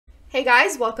Hey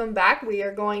guys, welcome back. We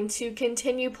are going to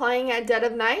continue playing at Dead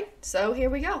of Night, so here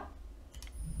we go.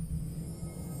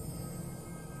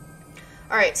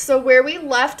 Alright, so where we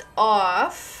left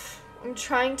off, I'm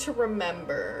trying to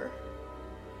remember.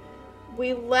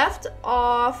 We left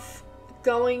off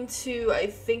going to, I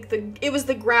think, it was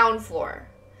the ground floor.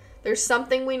 There's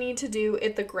something we need to do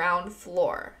at the ground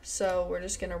floor. So we're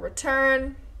just going to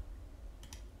return.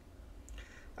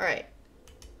 Alright.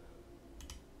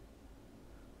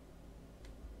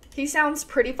 He sounds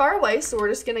pretty far away, so we're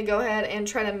just going to go ahead and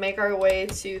try to make our way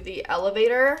to the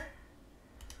elevator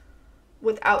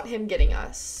without him getting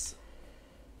us.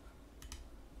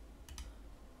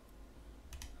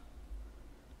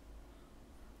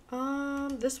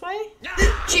 This way?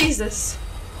 Jesus.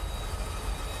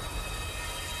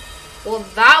 Well,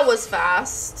 that was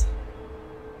fast.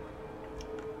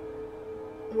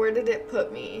 Where did it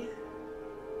put me?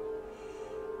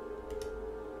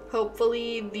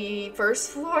 Hopefully the first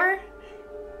floor?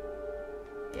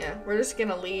 Yeah, we're just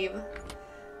gonna leave.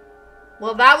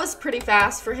 Well, that was pretty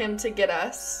fast for him to get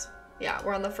us. Yeah,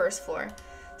 we're on the first floor.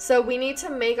 So we need to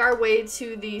make our way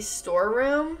to the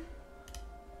storeroom,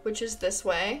 which is this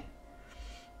way.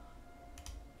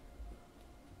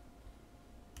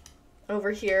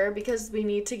 Over here, because we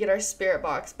need to get our spirit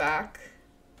box back.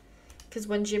 Because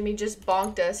when Jimmy just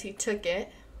bonked us, he took it.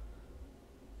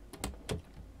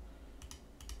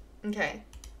 Okay.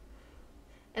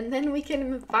 And then we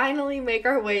can finally make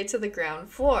our way to the ground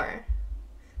floor.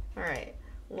 Alright.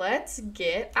 Let's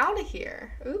get out of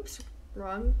here. Oops.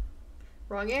 Wrong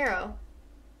arrow.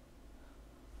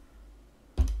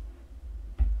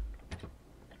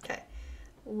 Okay.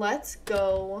 Let's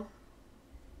go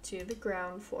to the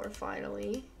ground floor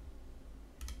finally.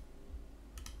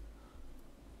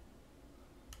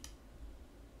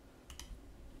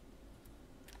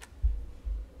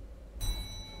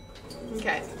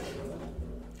 Okay.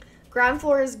 Ground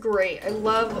floor is great. I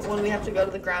love when we have to go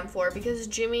to the ground floor because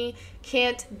Jimmy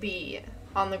can't be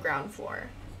on the ground floor.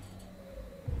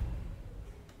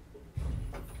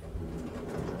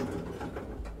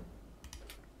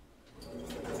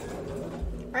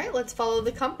 Alright, let's follow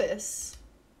the compass.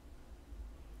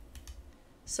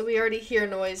 So we already hear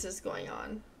noises going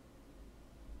on.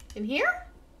 In here?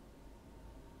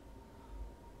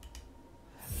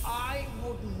 I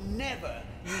would never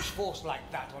use force like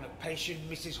that on a patient,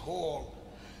 Mrs. Hall.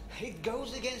 It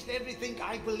goes against everything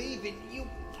I believe in. You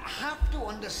have to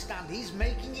understand he's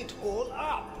making it all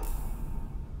up.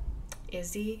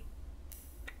 Is he?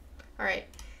 Alright,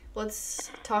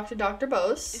 let's talk to Dr.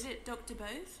 Bose. Is it Dr.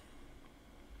 Bose?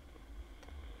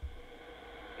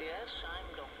 Yes,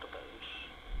 I'm Dr. Bose.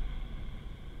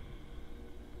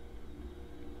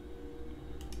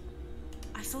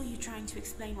 I saw you trying to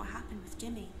explain what happened with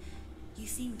Jimmy. You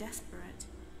seem desperate.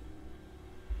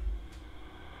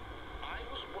 I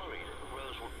was worried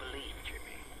Rose would believe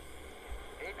Jimmy.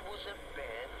 It was a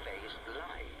bare-faced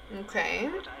lie. Okay.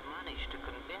 But I managed to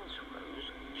convince Rose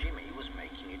Jimmy was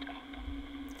making it up.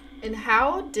 And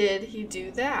how did he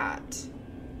do that?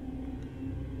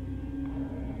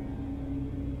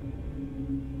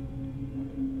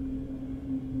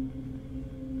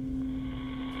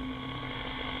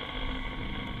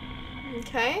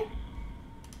 Okay.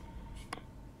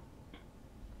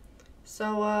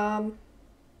 So,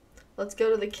 let's go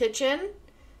to the kitchen.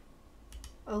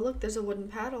 Oh, look, there's a wooden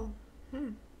paddle.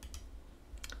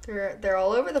 They're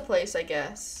all over the place, I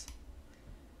guess.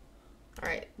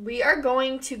 Alright, we are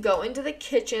going to go into the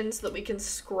kitchen so that we can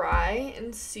scry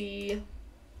and see.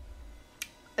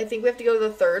 I think we have to go to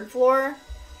the third floor.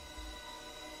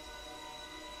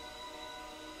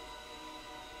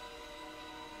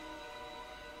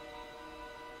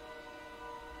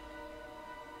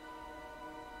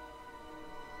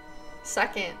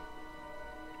 Second.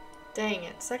 Dang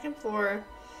it. Second floor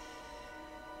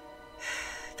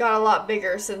got a lot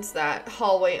bigger since that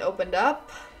hallway opened up.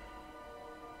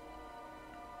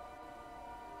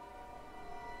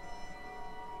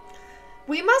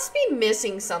 We must be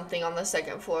missing something on the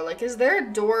second floor. Like, is there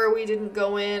a door we didn't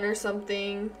go in or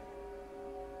something?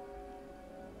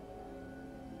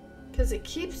 Because it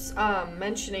keeps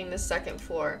mentioning the second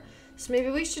floor. So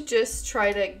maybe we should just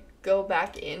try to go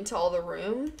back into all the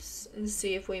rooms and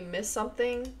see if we miss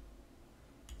something.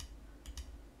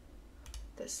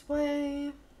 This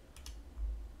way.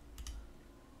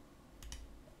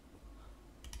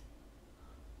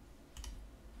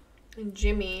 And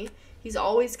Jimmy, he's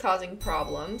always causing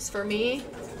problems for me.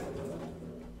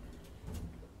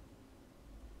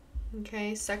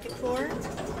 Okay, second floor.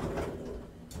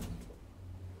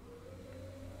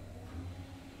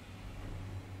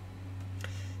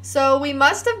 So we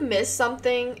must have missed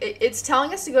something. It's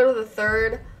telling us to go to the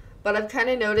third, but I've kind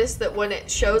of noticed that when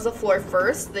it shows a floor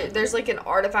first, there's like an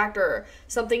artifact or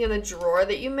something in the drawer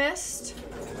that you missed.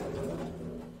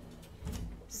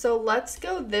 So let's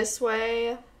go this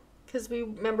way, because we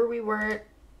remember we weren't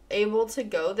able to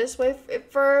go this way at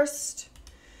first.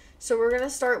 So we're going to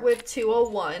start with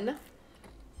 201.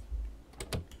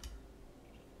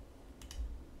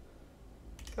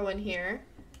 Go in here.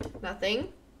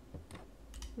 Nothing.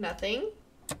 Nothing.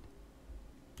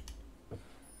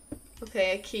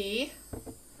 Okay, a key.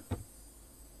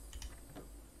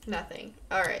 Nothing.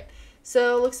 Alright.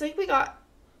 So, looks like we got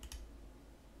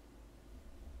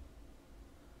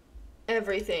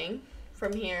everything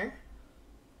from here.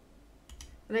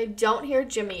 And I don't hear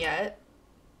Jimmy yet.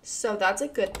 So, that's a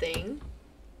good thing.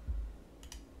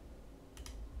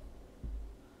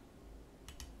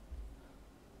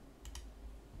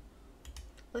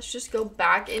 Let's just go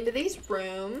back into these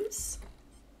rooms.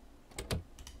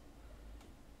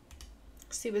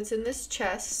 See what's in this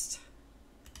chest.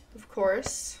 Of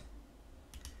course.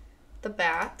 The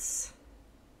bats.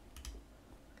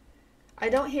 I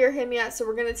don't hear him yet, so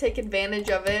we're going to take advantage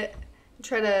of it and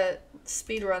try to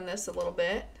speed run this a little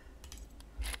bit.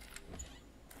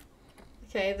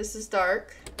 Okay, this is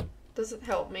dark. Doesn't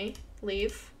help me.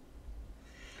 Leave.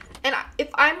 And if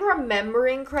I'm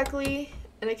remembering correctly,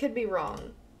 and I could be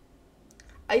wrong,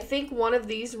 I think one of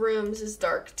these rooms is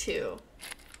dark too.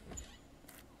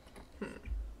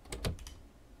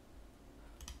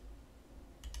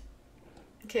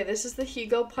 Okay, this is the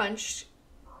Hugo Punch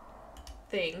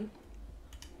thing.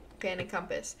 Okay, and a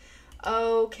compass.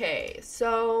 Okay,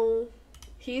 so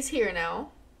he's here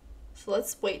now. So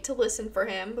let's wait to listen for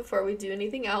him before we do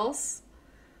anything else.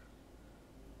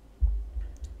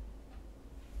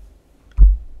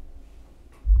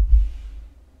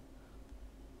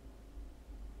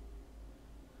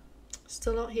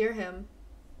 Still don't hear him.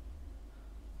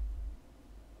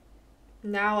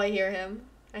 Now I hear him.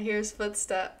 I hear his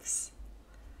footsteps.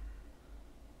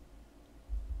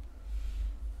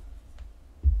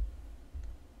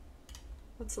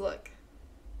 Let's look.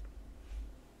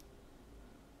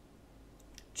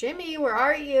 Jimmy, where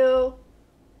are you?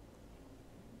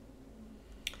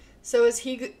 So is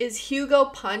Hugo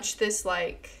Punch this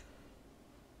like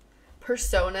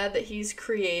persona that he's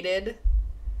created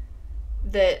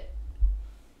that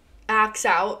acts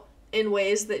out in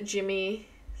ways that Jimmy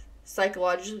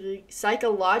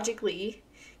psychologically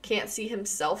can't see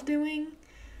himself doing?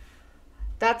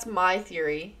 That's my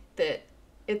theory, that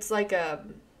it's like a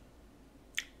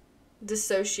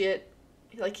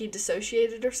like he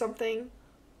dissociated or something.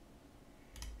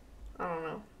 I don't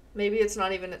know. Maybe it's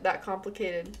not even that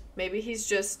complicated. Maybe he's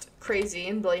just crazy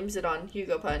and blames it on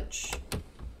Hugo Punch.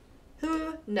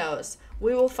 Who knows?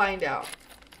 We will find out.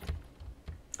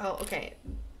 Oh, okay.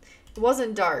 It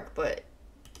wasn't dark, but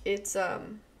it's,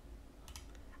 I'm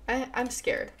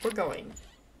scared. We're going.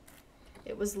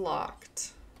 It was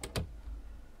locked.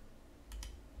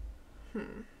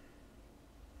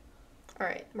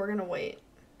 Alright, we're gonna wait,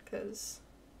 because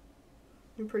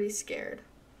I'm pretty scared.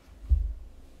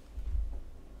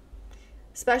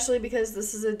 Especially because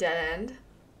this is a dead end.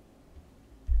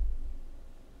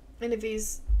 And if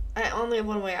I only have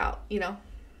one way out, you know?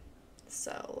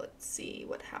 So, let's see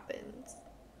what happens.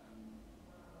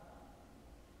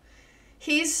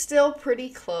 He's still pretty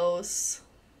close.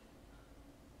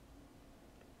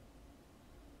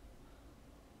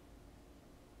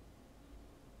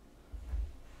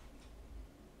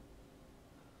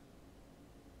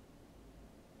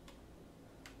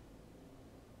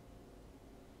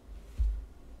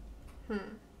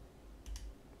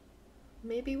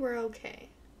 Maybe we're okay.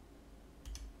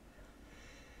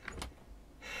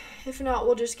 If not,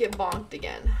 we'll just get bonked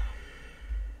again.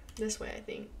 This way, I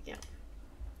think. Yeah.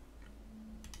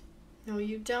 No,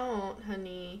 you don't,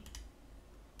 honey.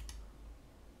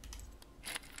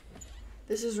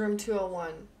 This is room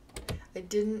 201. I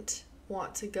didn't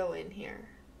want to go in here.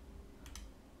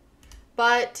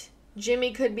 But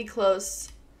Jimmy could be close,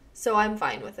 so I'm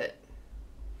fine with it.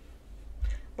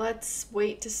 Let's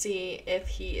wait to see if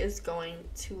he is going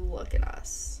to look at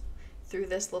us through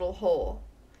this little hole.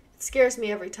 It scares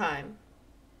me every time.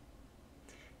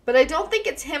 But I don't think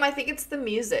it's him. I think it's the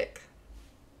music.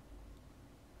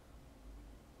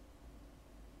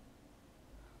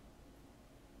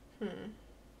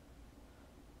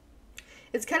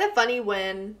 It's kind of funny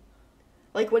when,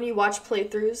 like, when you watch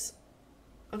playthroughs.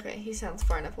 Okay, he sounds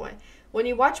far enough away. When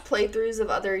you watch playthroughs of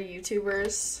other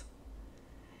YouTubers,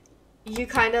 you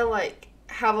kind of, like,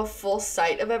 have a full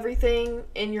sight of everything,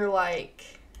 and you're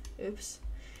like, oops.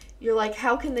 you're like,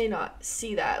 how can they not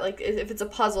see that? Like, if it's a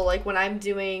puzzle, like when I'm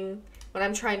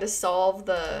trying to solve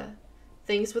the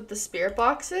things with the spirit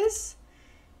boxes,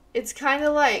 it's kind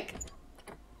of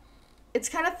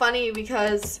funny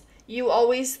because you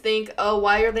always think, oh,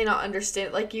 why are they not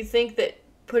understanding? Like, you think that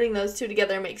putting those two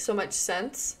together makes so much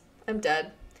sense. I'm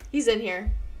dead. He's in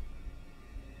here.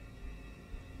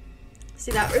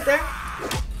 See that right there?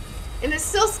 And it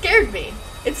still scared me.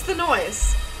 It's the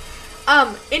noise.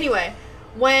 Anyway,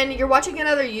 when you're watching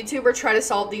another YouTuber try to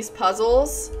solve these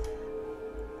puzzles,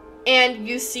 and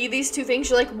you see these two things,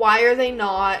 you're like, why are they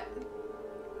not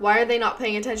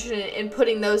paying attention and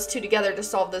putting those two together to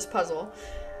solve this puzzle?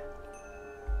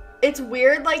 It's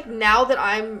weird, like, now that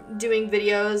I'm doing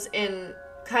videos and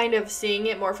kind of seeing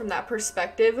it more from that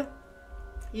perspective,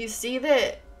 you see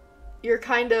that you're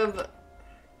kind of...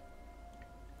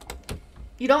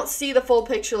 You don't see the full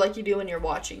picture like you do when you're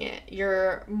watching it.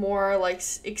 You're more, like,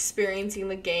 experiencing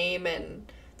the game,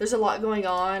 and there's a lot going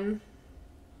on.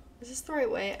 Is this the right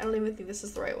way? I don't even think this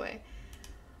is the right way.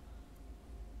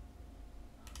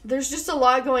 There's just a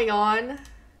lot going on,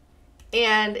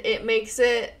 and it makes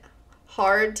it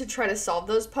hard to try to solve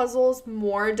those puzzles,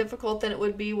 more difficult than it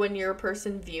would be when you're a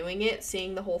person viewing it,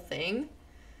 seeing the whole thing.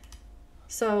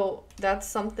 So that's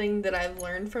something that I've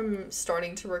learned from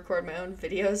starting to record my own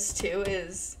videos too,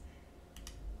 is,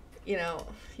 you know,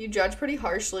 you judge pretty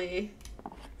harshly,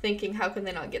 thinking, how can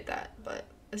they not get that? But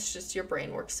it's just your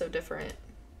brain works so different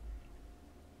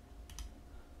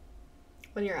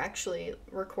when you're actually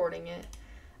recording it.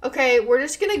 Okay, we're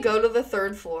just gonna go to the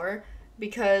 3rd floor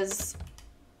because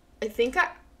I think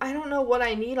I don't know what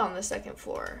I need on the 2nd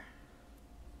floor.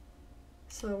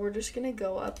 So we're just gonna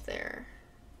go up there.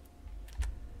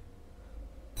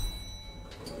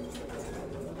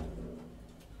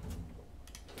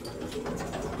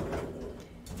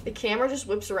 The camera just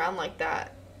whips around like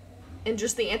that. And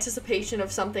just the anticipation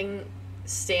of something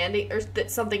standing, or that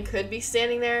something could be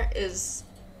standing there, is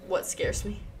what scares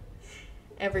me.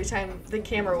 Every time the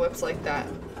camera whips like that.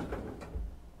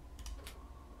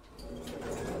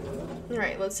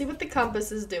 Alright, let's see what the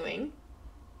compass is doing.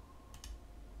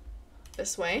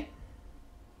 This way.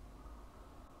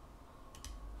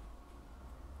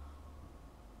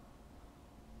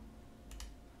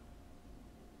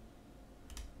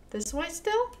 This way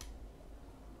still?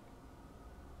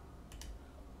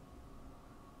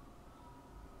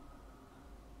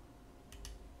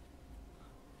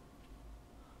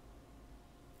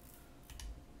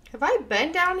 Have I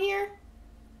been down here?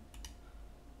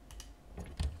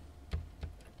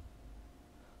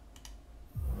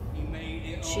 He made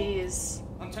it all. Jeez.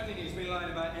 I'm telling you, he's been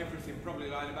lying about everything, probably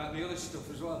lying about the other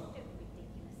stuff as well. Ridiculous.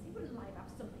 He wouldn't lie about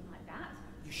something like that.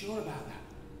 You sure about that?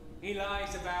 He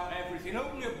lies about everything.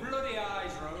 Open your bloody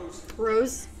eyes, Rose.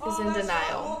 Rose is in that's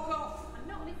denial. right, walk off. I'm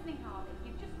not listening, Harvey.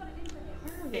 You've just got it into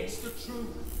him. Harvey. It's the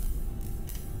truth.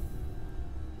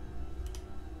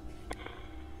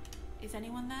 Is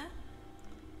anyone there?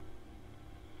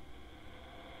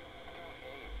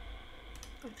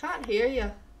 I can't hear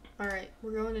you. Alright,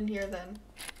 we're going in here then.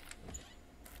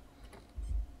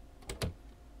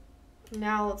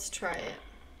 Now let's try it.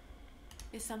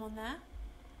 Is someone there?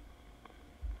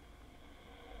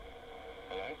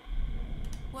 Hello?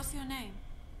 What's your name?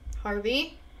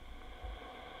 Harvey?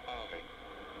 Harvey.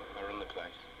 I run the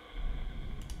place.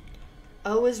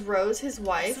 Oh, is Rose his I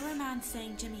wife? saw a man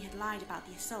saying Jimmy had lied about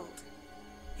the assault.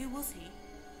 Who was he?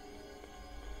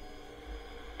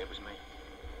 It was me.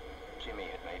 Jimmy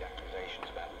had made accusations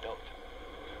about the doctor.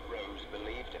 Rose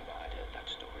believed him, but I'd heard that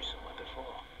story somewhere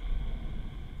before.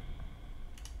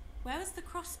 Where was the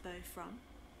crossbow from?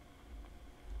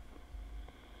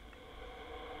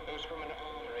 It was from an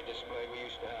armory display we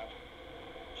used to have.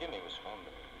 Jimmy was fond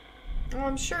of it. Oh,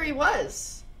 I'm sure he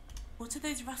was. What are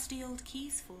those rusty old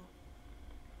keys for?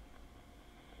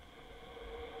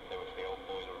 They were for the old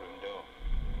boiler room door.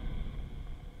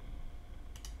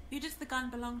 Who does the gun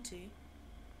belong to? It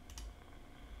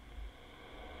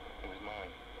was mine.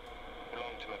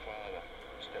 Belonged to my father.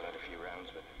 Still had a few rounds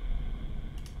with it.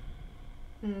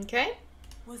 Okay.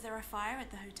 Was there a fire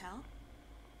at the hotel?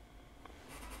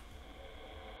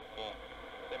 Yeah.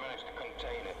 They managed to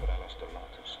contain it, but I lost a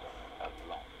lot of stuff. A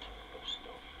lot of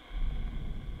stuff.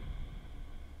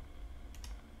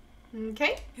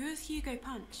 Okay. Who is Hugo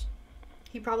Punch?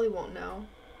 He probably won't know.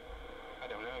 I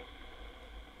don't know.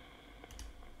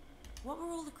 What were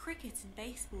all the cricket and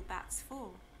baseball bats for?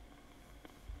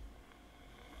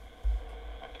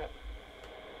 I kept them.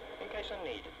 In case I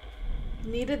needed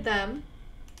them. Needed them.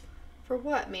 For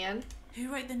what, man?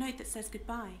 Who wrote the note that says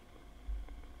goodbye?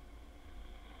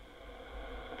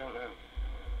 I don't know.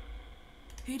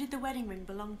 Who did the wedding ring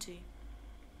belong to?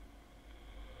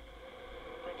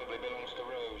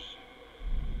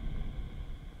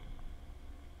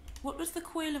 What was the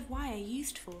coil of wire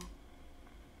used for?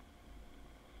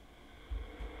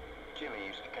 Jimmy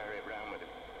used to carry it around with him.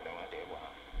 No idea why.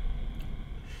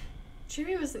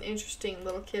 Jimmy was an interesting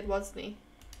little kid, wasn't he?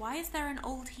 Why is there an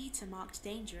old heater marked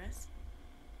dangerous?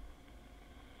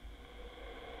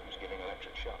 It was giving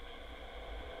electric shock.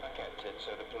 I kept it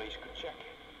so the police could check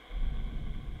it.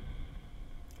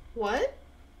 What?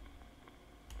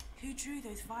 Who drew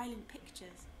those violent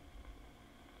pictures?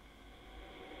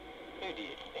 Who do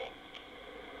you think?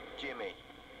 Jimmy.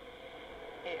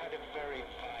 He had a very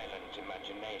violent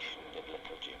imagination, did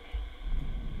little Jimmy.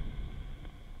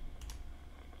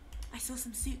 I saw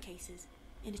some suitcases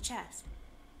in a chest.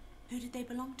 Who did they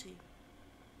belong to?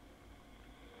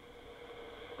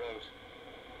 Rose.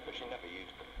 But she never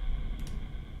used them.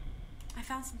 I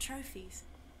found some trophies.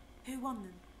 Who won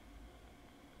them?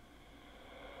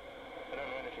 I don't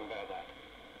know anything about that.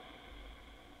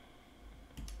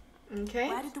 Okay.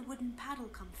 Where did the wooden paddle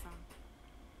come from?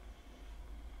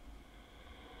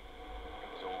 It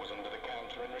was always under the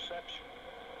counter in reception.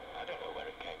 I don't know where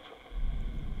it came from.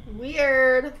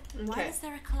 Weird. Why Okay. is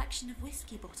there a collection of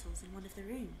whiskey bottles in one of the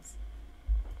rooms?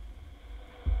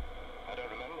 I don't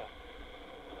remember.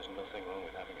 But there's nothing wrong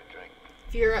with having a drink.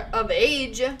 If you're of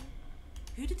age.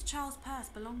 Who did the child's purse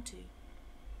belong to? It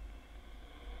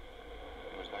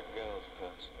was that girl's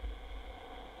purse.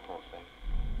 Poor thing.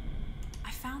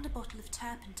 I found a bottle of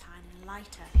turpentine and a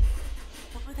lighter.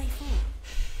 What were they for?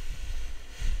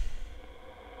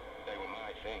 They were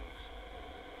my things.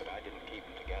 But I didn't keep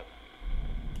them together.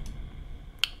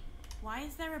 Why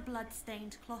is there a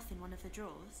blood-stained cloth in one of the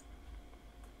drawers?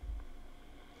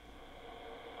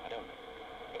 I don't know.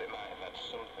 But it might have had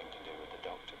something to do with the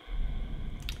doctor.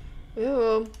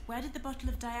 Ooh. Where did the bottle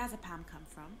of diazepam come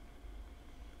from?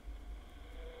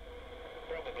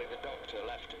 Probably the doctor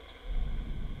left it.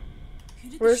 Who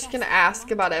did We're the just chef gonna belong ask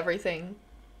to? about everything.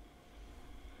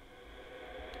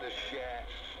 The chef.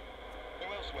 Who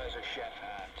else wears a chef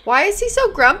hat? Why is he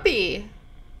so grumpy?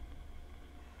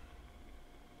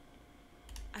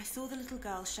 I saw the little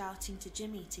girl shouting to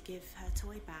Jimmy to give her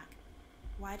toy back.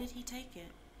 Why did he take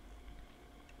it?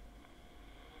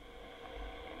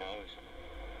 Who knows?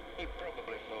 He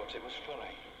probably thought it was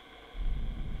funny.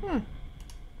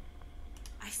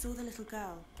 I saw the little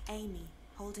girl, Amy,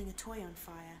 holding a toy on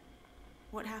fire.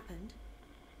 What happened?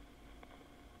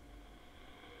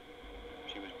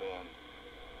 She was burned.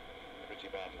 Pretty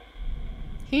badly.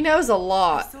 He knows a I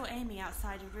lot. saw Amy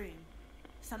outside a room.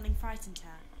 Something frightened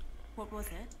her. What was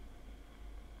it?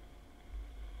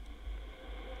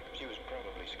 She was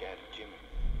probably scared of Jimmy.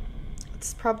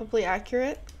 It's probably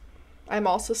accurate. I'm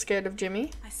also scared of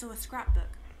Jimmy. I saw a scrapbook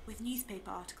with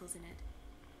newspaper articles in it.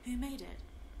 Who made it?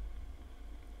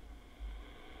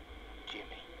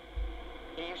 Jimmy.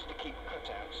 He used to keep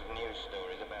cutouts of news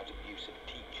stories about abusive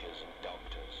teachers and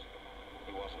doctors.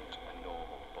 He wasn't a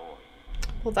normal boy.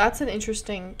 Well, that's an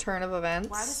interesting turn of events.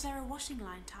 Why was there a washing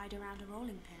line tied around a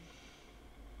rolling pin?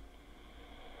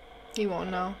 He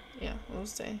won't know. Yeah, we'll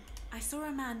see. I saw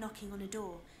a man knocking on a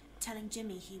door, telling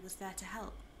Jimmy he was there to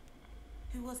help.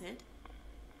 Who was it?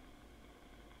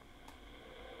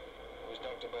 It was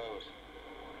Dr. Bowes.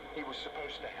 He was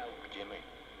supposed to help Jimmy.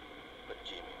 But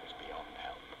Jimmy was beyond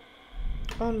help.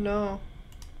 Oh no.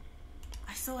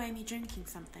 I saw Amy drinking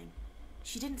something.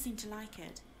 She didn't seem to like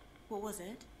it. What was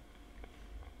it?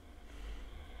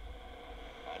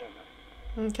 I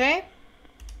don't know. Okay.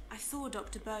 I saw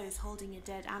Dr. Bowes holding a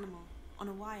dead animal on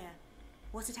a wire.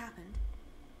 What had happened?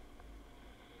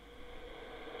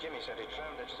 Jimmy said he'd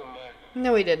found it somewhere.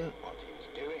 No, he didn't. What he was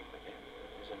doing with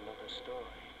it is another story.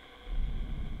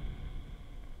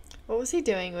 What was he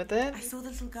doing with it? I saw the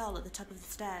little girl at the top of the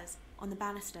stairs, on the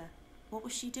banister. What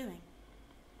was she doing?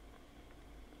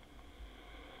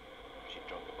 She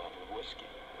drank a bottle of whiskey.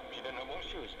 She didn't know what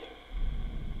she was doing.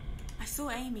 I saw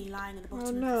Amy lying at the bottom Oh,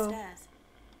 of no. the stairs.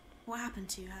 What happened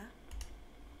to her?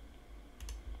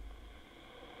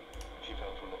 She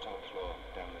fell from the top floor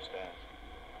down the stairs.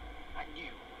 I knew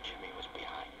Jimmy was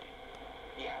behind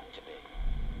it. He had to be.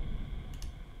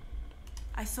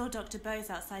 I saw Dr. Bowes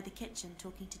outside the kitchen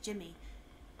talking to Jimmy.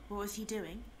 What was he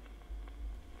doing?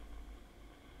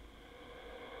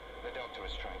 The doctor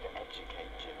was trying to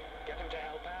educate Jimmy. Get him to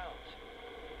help out.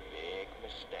 Big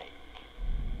mistake.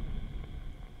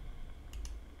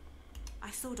 I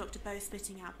saw Dr. Bowes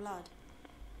spitting out blood.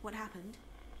 What happened?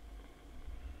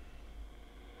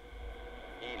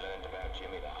 He learned about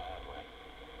Jimmy the hard way.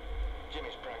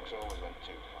 Jimmy's pranks always went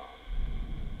too far.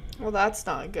 Well, that's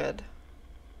not good.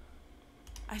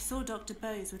 I saw Dr.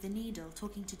 Bowes with a needle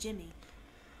talking to Jimmy.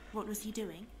 What was he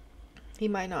doing? He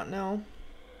might not know.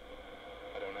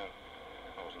 I don't know.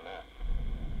 I wasn't there.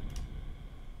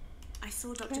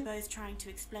 saw Dr. Bose trying to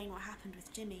explain what happened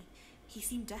with Jimmy. He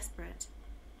seemed desperate.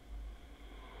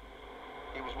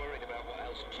 He was worried about what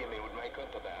else Jimmy would make up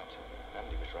about. And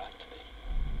he was right to be.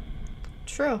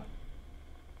 True.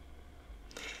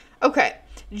 Okay.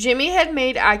 Jimmy had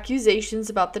made accusations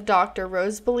about the doctor.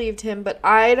 Rose believed him, but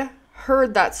I'd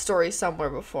heard that story somewhere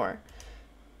before.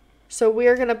 So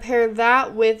we're going to pair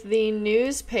that with the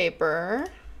newspaper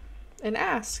and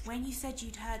ask. When you said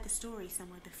you'd heard the story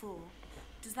somewhere before,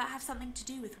 does that have something to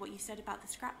do with what you said about the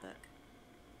scrapbook?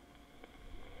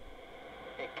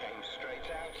 It came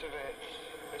straight out of it.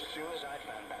 As soon as I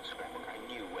found that scrapbook, I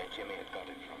knew where Jimmy had got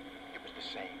it from. It was the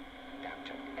same, down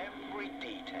to every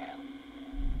detail.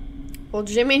 Well,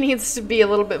 Jimmy needs to be a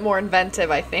little bit more inventive,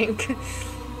 I think.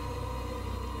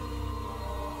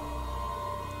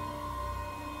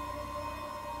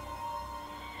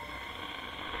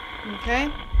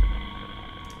 Okay.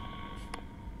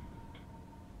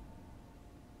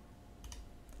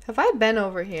 Have I been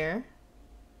over here?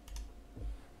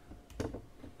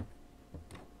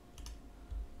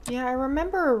 Yeah, I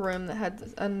remember a room that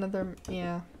had another...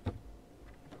 Yeah.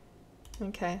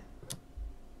 Okay.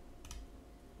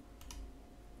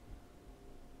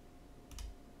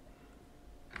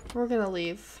 We're gonna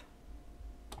leave.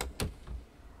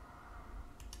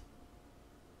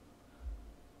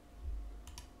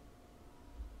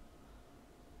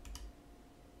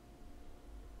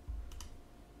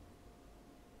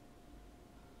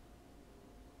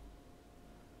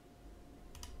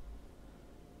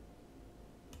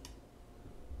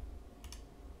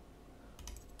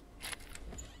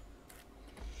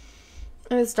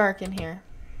 It's dark in here.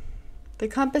 The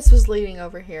compass was leading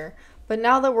over here. But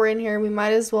now that we're in here, we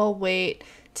might as well wait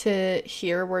to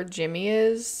hear where Jimmy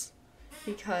is.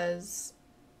 Because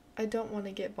I don't want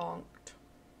to get bonked.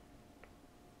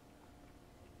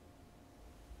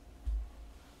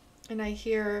 And I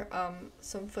hear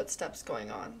some footsteps going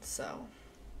on, so...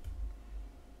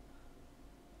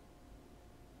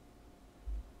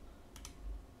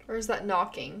 Or is that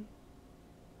knocking?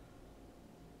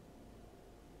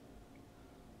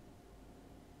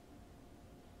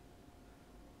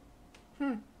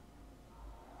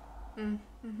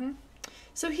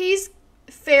 So he's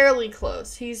fairly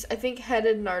close. He's, I think,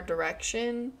 headed in our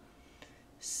direction.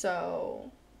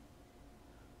 So...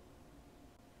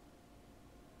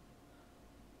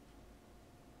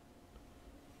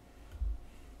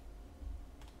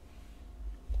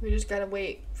 We just gotta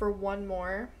wait for one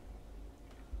more.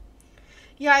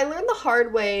 Yeah, I learned the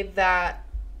hard way that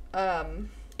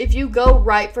if you go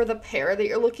right for the pair that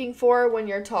you're looking for when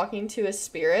you're talking to a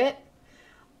spirit,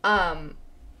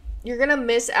 you're gonna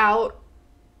miss out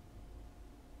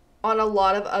on a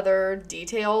lot of other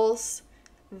details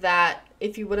that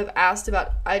if you would have asked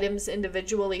about items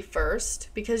individually first,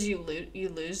 because you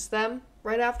lose them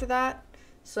right after that.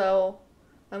 So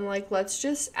I'm like, let's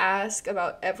just ask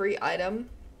about every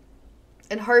item.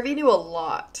 And Harvey knew a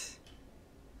lot.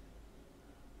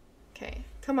 Okay,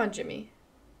 come on, Jimmy.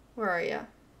 Where are ya?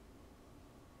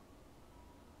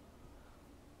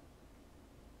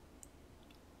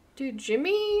 Dude,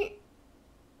 Jimmy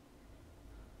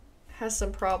has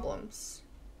some problems.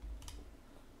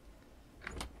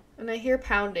 And I hear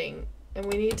pounding, and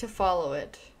we need to follow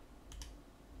it.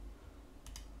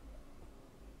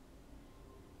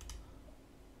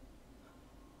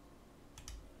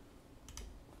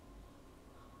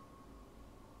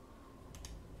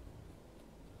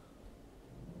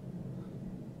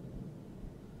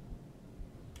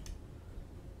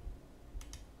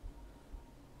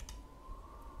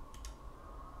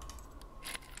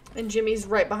 And Jimmy's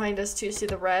right behind us too. See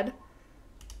the red?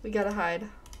 We gotta hide.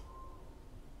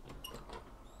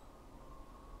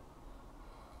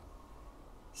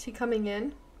 Is he coming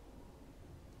in?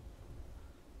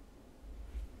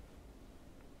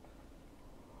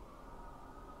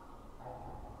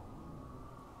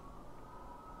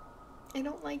 I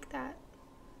don't like that.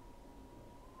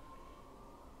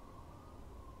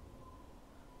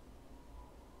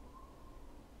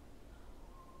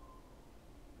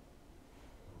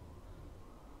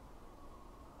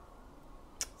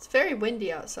 It's very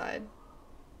windy outside.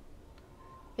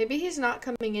 Maybe he's not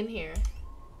coming in here.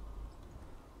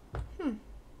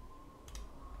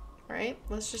 Alright,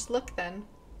 let's just look then.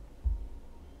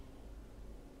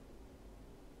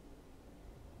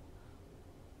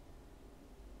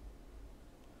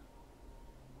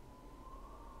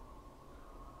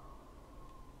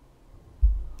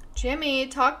 Jimmy,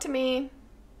 talk to me.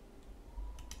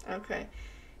 Okay.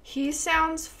 He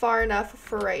sounds far enough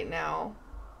for right now.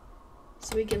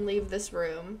 So we can leave this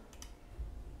room.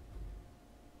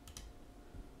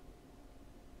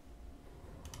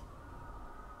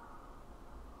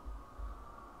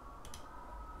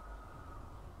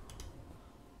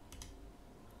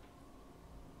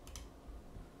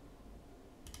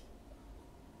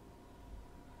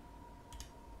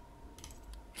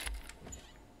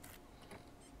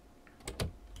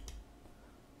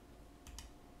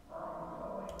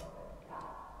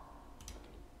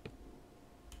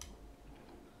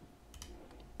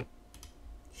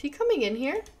 he coming in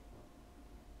here?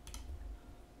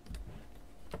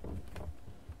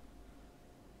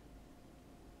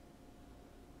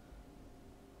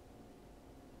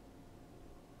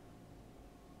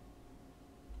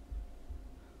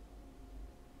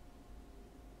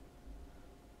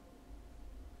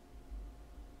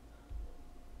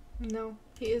 No,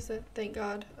 he isn't. Thank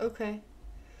God. Okay.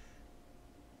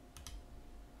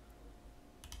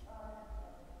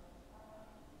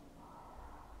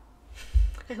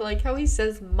 I like how he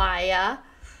says Maya.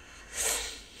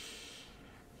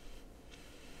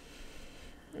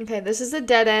 Okay, this is a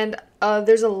dead end.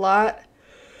 There's a lot.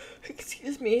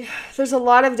 Excuse me. There's a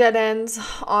lot of dead ends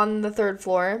on the 3rd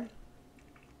floor.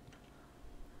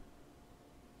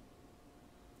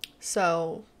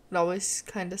 So it always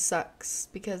kind of sucks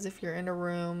because if you're in a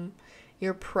room,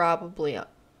 you're probably at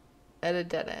a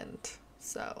dead end.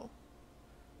 So.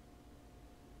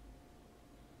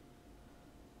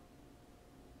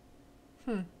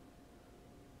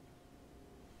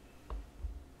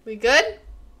 We good?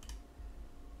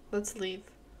 Let's leave.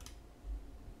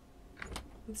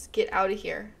 Let's get out of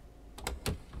here.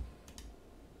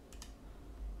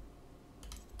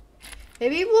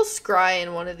 Maybe we'll scry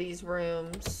in one of these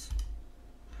rooms.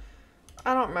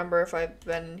 I don't remember if I've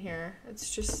been in here.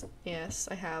 It's just, yes,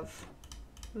 I have.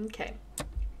 Okay.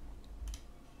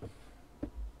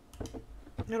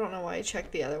 I don't know why I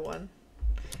checked the other one.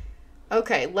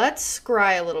 Okay, let's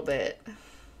scry a little bit.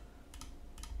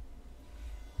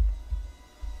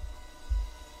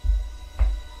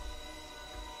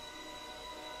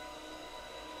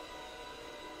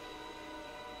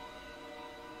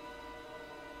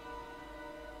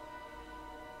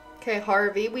 Okay,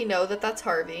 Harvey. We know that that's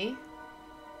Harvey.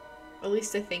 At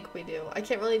least I think we do. I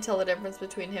can't really tell the difference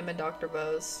between him and Dr.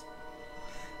 Bose.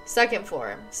 2nd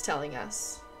floor is telling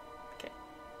us. Okay.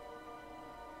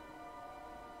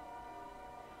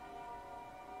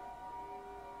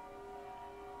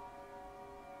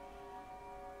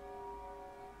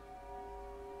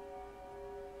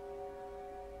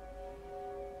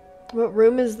 What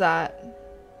room is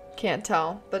that? Can't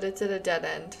tell, but it's at a dead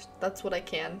end. That's what I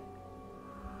can.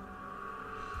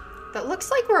 That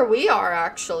looks like where we are,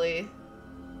 actually.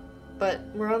 But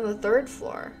we're on the 3rd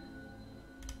floor.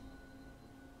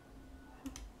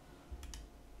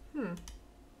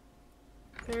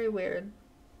 Very weird.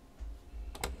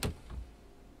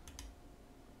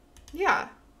 Yeah.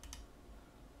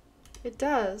 It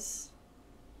does.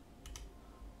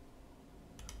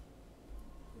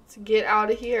 Let's get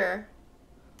out of here.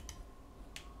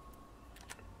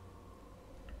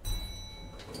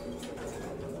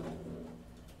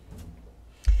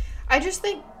 I just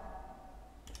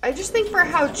think for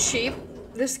how cheap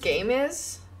this game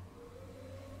is,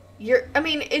 I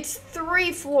mean, it's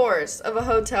 3 floors of a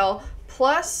hotel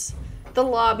plus the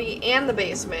lobby and the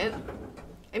basement.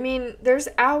 I mean, there's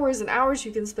hours and hours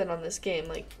you can spend on this game.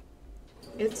 Like,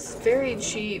 it's very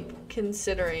cheap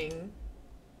considering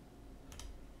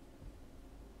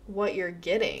what you're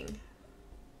getting.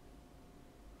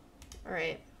 All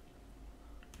right.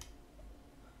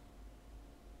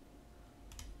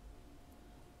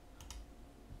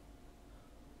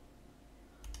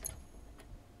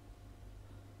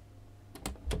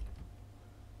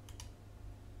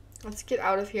 Let's get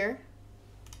out of here.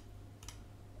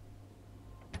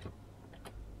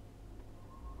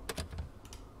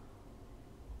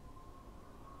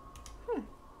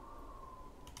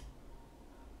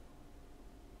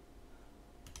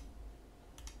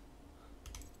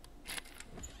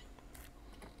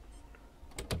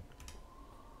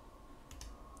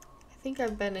 I think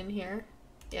I've been in here.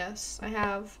 Yes, I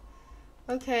have.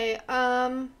 Okay,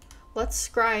 let's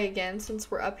scry again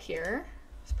since we're up here.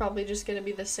 It's probably just gonna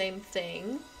be the same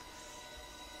thing.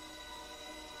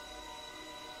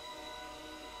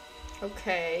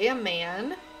 Okay, a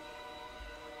man.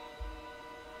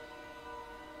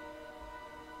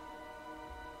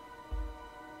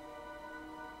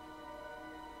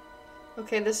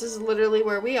 Okay, this is literally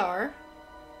where we are.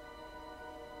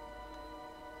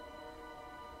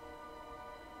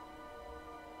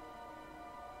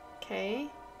 Okay.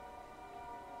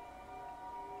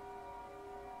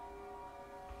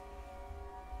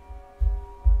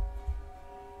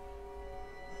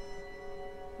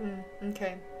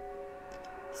 Okay.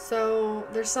 So,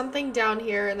 there's something down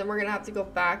here, and then we're gonna have to go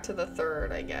back to the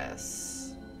 3rd, I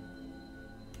guess.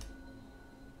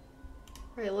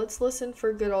 Alright, let's listen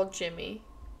for good old Jimmy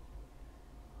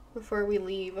before we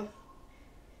leave.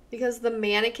 Because the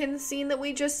mannequin scene that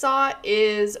we just saw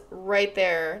is right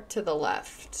there to the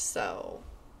left, so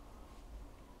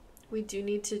we do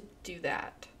need to do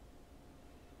that.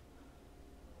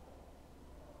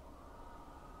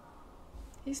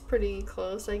 He's pretty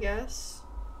close, I guess.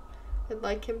 I'd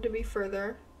like him to be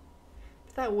further.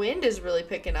 But that wind is really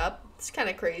picking up. It's kind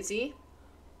of crazy.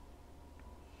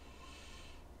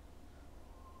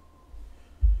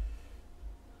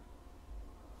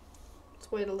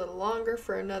 Let's wait a little longer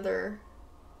for another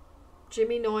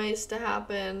Jimmy noise to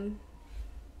happen.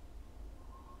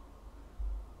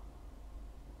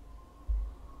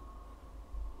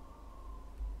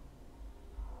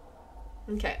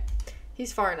 Okay,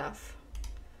 he's far enough.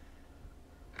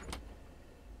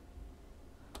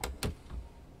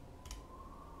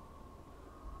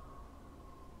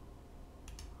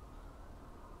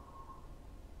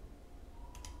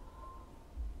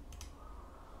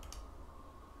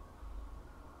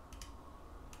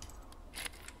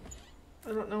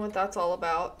 I don't know what that's all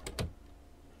about.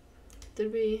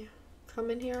 Did we come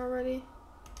in here already?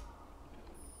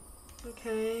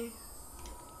 Okay.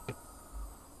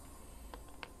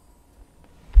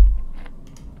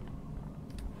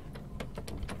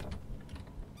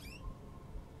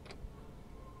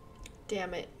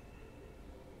 Damn it.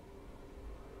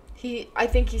 I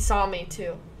think he saw me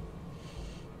too.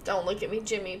 Don't look at me,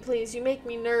 Jimmy. Please, you make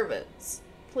me nervous.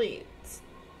 Please.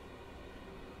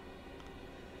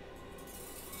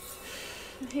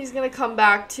 He's gonna come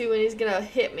back too and he's gonna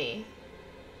hit me.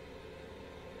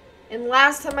 And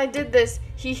last time I did this,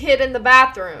 he hid in the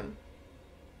bathroom.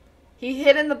 He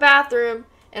hid in the bathroom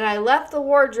and I left the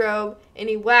wardrobe and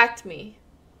he whacked me.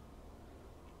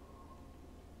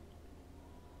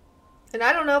 And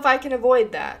I don't know if I can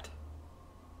avoid that.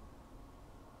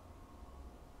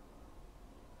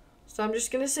 So I'm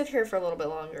just gonna sit here for a little bit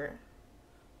longer.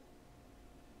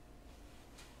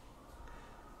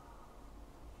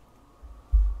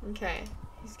 Okay,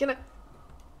 he's gonna...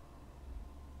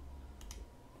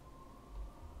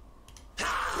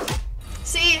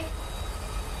 See?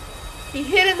 He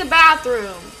hid in the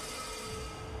bathroom.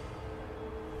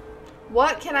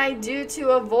 What can I do to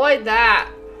avoid that?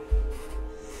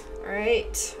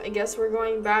 Alright, I guess we're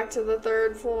going back to the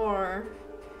 3rd floor.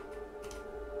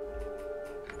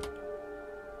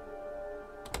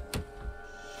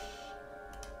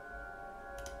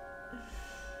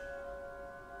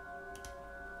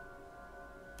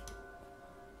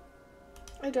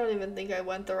 I don't even think I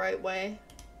went the right way.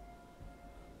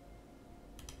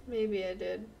 Maybe I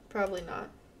did. Probably not.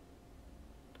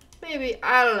 Maybe.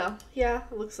 I don't know. Yeah,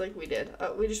 it looks like we did.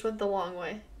 We just went the long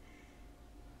way.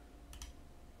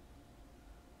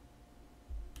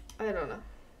 I don't know.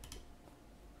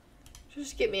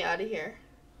 Just get me out of here.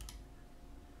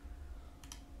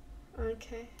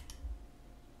 Okay.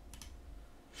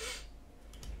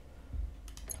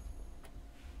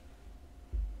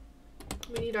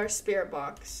 We need our spirit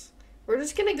box. We're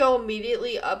just gonna go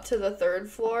immediately up to the 3rd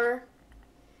floor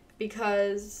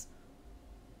because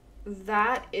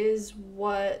that is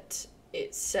what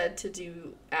it said to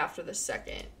do after the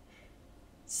 2nd.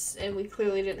 And we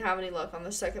clearly didn't have any luck on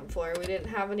the 2nd floor. We didn't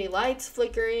have any lights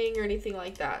flickering or anything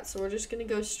like that. So we're just gonna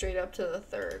go straight up to the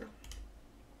 3rd.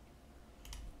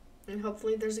 And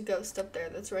hopefully there's a ghost up there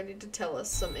that's ready to tell us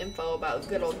some info about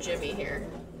good old Jimmy here.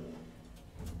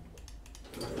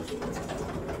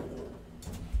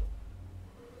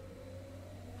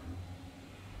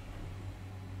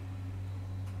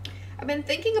 I've been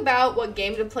thinking about what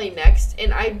game to play next,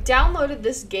 and I downloaded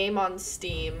this game on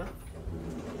Steam.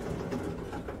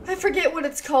 I forget what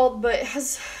it's called, but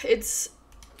it's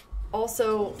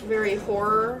also very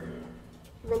horror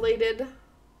related,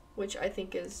 which I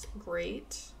think is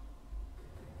great.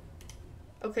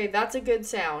 Okay, that's a good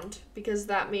sound, because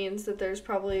that means that there's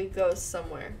probably a ghost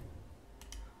somewhere.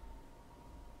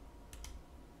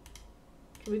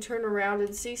 Can we turn around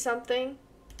and see something?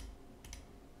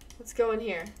 Let's go in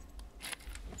here.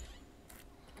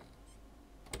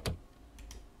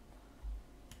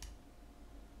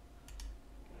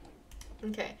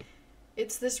 Okay,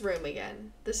 it's this room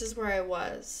again. This is where I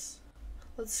was.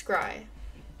 Let's scry.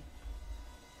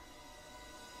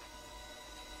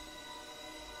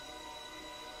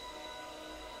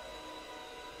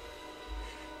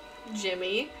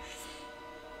 Jimmy.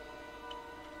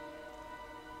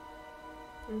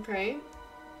 Okay.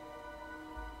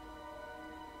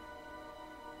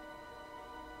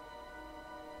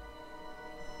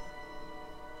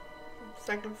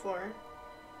 Second floor.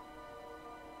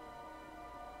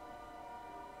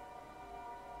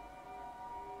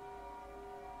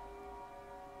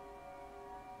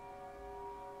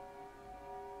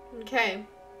 Okay.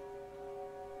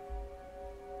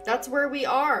 That's where we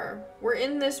are. We're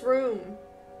in this room.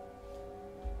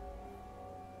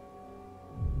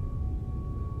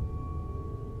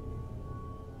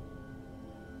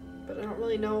 But I don't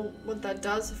really know what that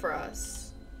does for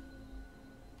us.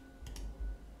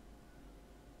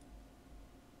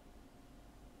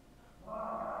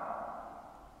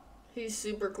 He's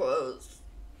super close.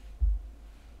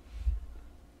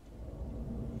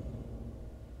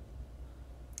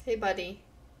 Hey, buddy.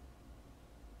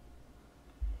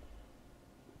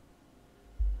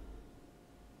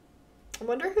 I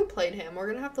wonder who played him. We're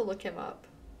gonna have to look him up.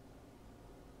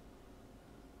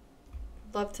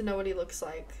 Love to know what he looks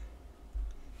like.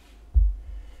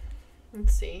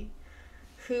 Let's see.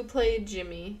 Who played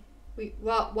Jimmy?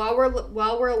 While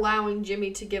we're allowing Jimmy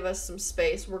to give us some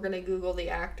space, we're gonna Google the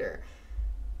actor.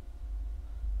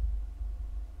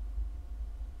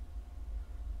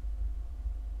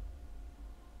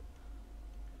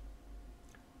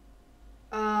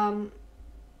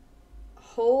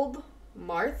 Hold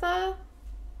Martha?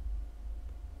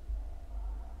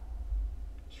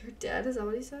 You're dead? Is that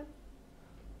what he said?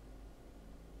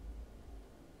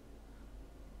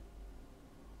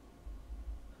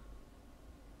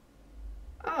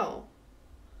 Oh.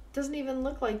 Doesn't even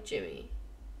look like Jimmy.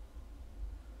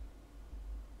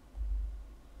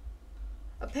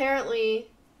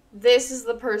 Apparently, this is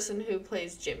the person who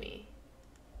plays Jimmy.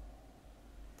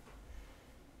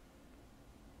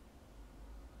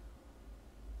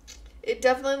 It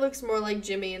definitely looks more like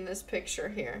Jimmy in this picture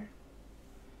here.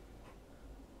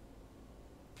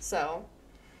 So,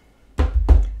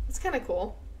 it's kind of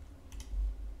cool.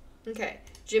 Okay,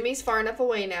 Jimmy's far enough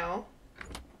away now.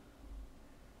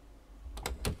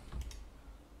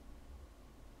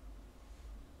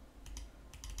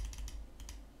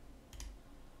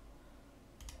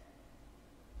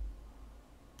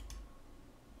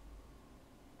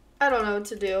 I don't know what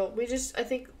to do. I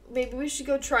think maybe we should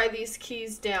go try these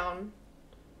keys down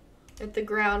at the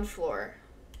ground floor.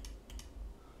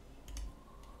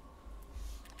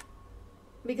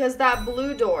 Because that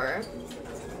blue door,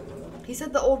 he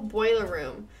said the old boiler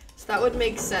room, so that would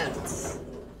make sense.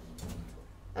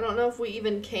 I don't know if we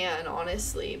even can,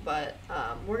 honestly, but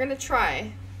we're gonna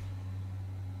try.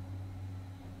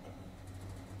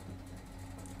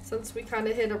 Since we kind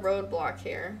of hit a roadblock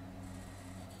here.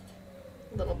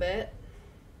 A little bit.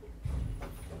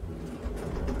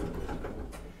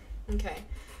 Okay.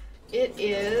 It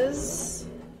is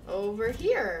over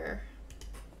here.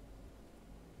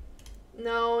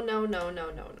 No.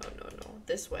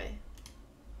 This way.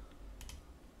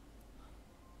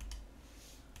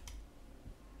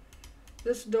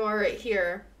 This door right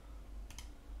here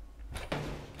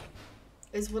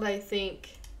is what I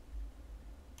think.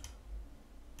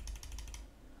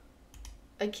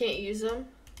 I can't use them.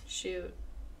 Shoot.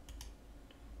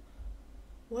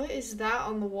 What is that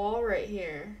on the wall right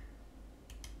here?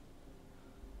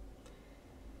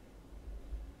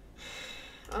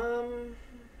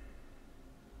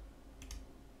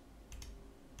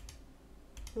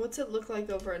 What's it look like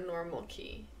over a normal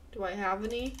key? Do I have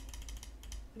any?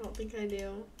 I don't think I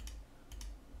do.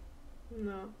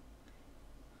 No.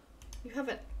 You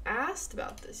haven't asked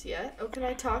about this yet. Oh, can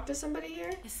I talk to somebody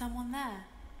here? Is someone there?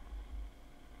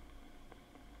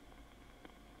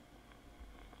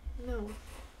 No.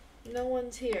 No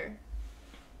one's here.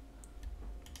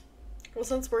 Well,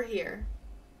 since we're here,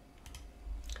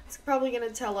 it's probably going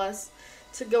to tell us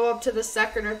to go up to the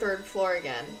second or third floor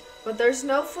again. But there's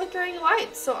no flickering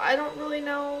lights, so I don't really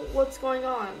know what's going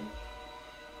on.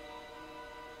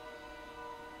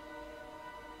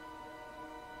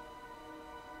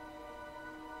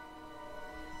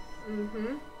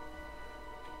 Mm-hmm.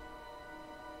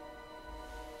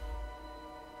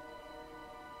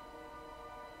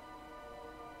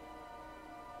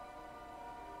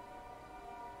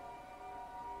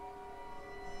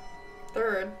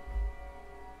 Third.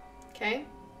 Okay.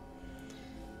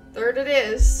 Third it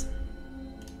is.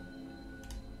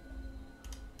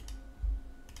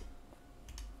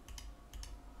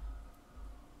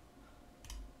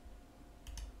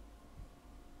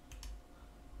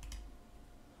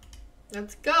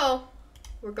 Let's go.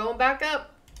 We're going back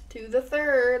up to the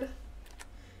third.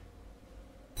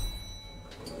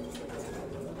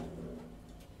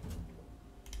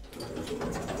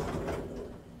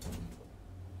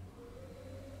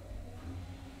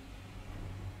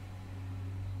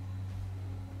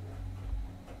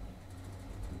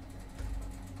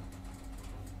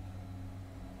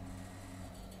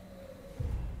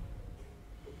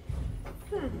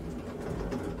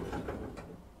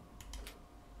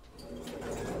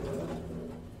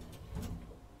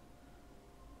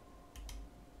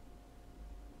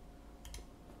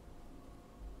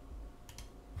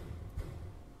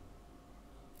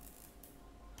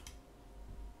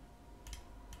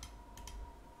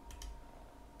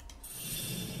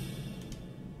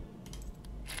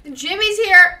 Jimmy's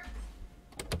here!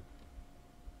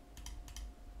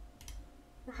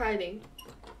 We're hiding.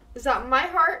 Is that my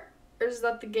heart? Or is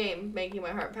that the game making my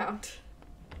heart pound?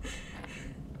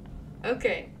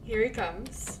 Okay, here he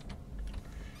comes.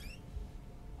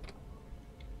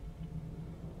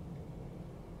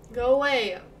 Go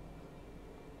away.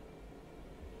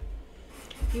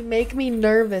 You make me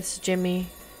nervous, Jimmy.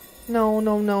 No,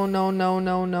 no, no, no, no,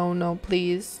 no, no, no,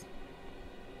 please.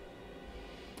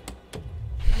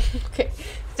 Okay,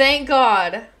 thank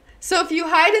God. So if you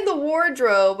hide in the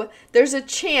wardrobe, there's a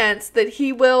chance that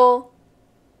he will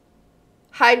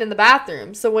hide in the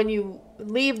bathroom. So when you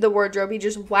leave the wardrobe, he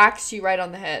just whacks you right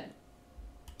on the head.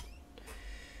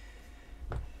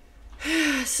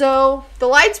 So the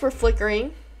lights were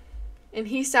flickering, and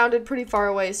he sounded pretty far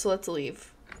away, so let's leave.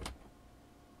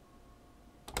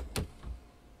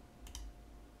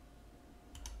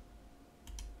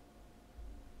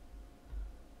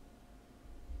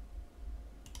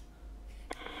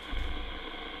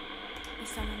 Is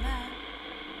someone there?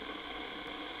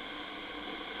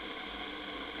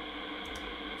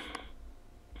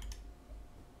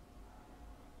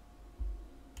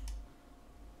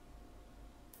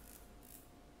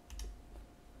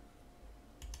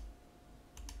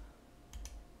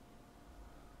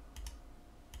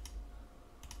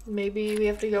 Maybe we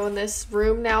have to go in this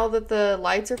room now that the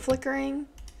lights are flickering.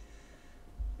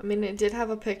 I mean, it did have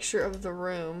a picture of the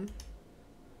room.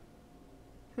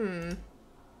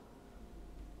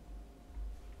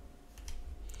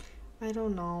 I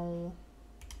don't know.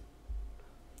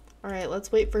 Alright,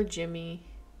 let's wait for Jimmy.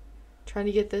 Trying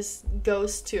to get this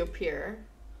ghost to appear.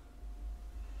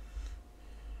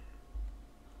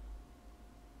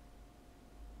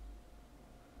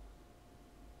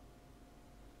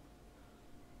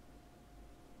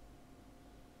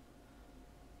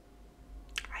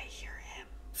 I hear him.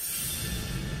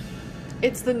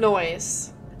 It's the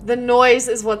noise. The noise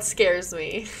is what scares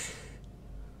me.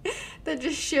 That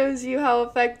just shows you how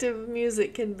effective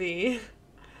music can be.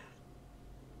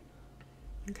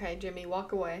 Okay, Jimmy,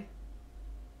 walk away.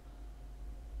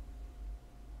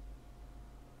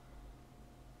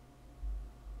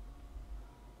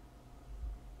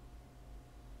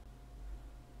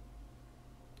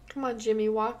 Come on, Jimmy,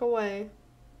 walk away.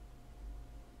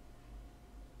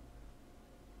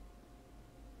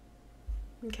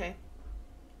 Okay.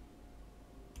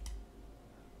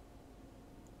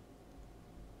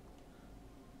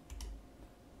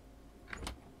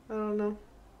 I don't know.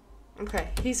 Okay,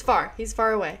 he's far. He's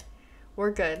far away.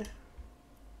 We're good.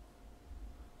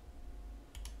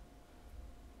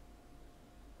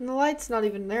 And the light's not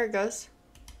even there, it goes.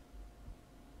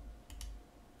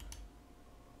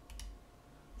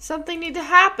 Something need to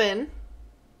happen.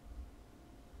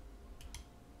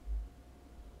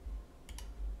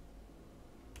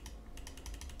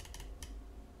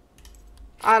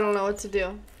 I don't know what to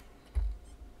do.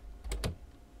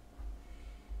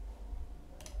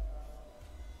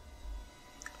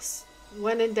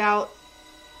 When in doubt,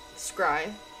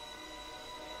 scry.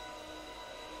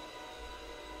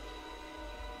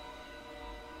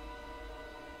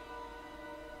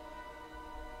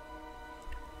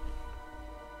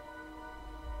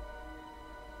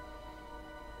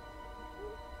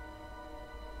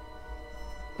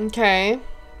 Okay.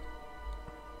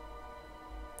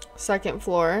 Second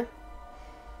floor.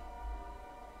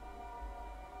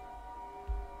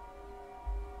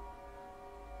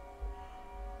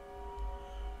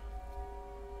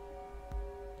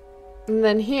 And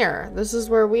then here, this is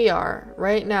where we are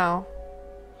right now.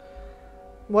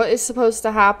 What is supposed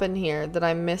to happen here that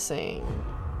I'm missing?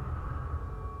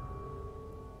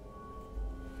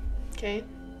 Okay.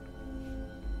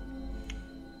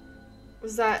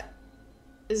 Is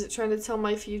it trying to tell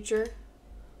my future?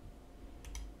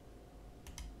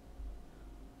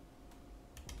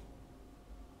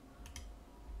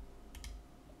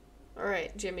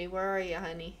 Alright, Jimmy, where are you,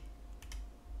 honey?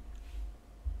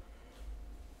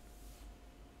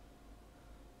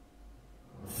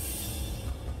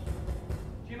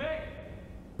 Jimmy?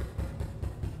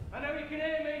 I know you can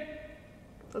hear me.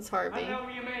 That's Harvey. I know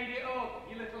you made it up,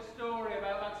 your little story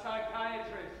about that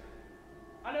psychiatrist.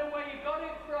 I know where you got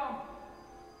it from.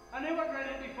 I knew I'd read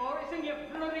it before. It's in your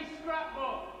bloody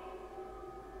scrapbook.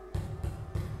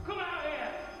 Come out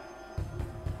here!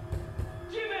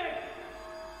 Jimmy!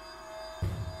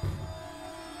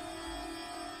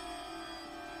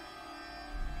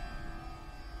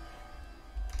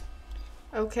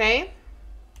 Okay.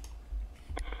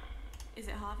 Is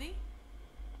it Harvey?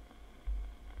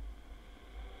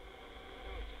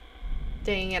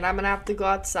 Dang it, I'm gonna have to go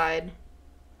outside.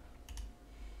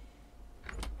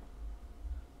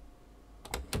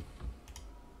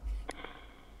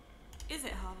 Is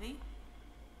it Harvey?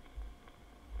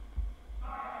 I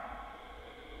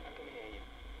can hear you.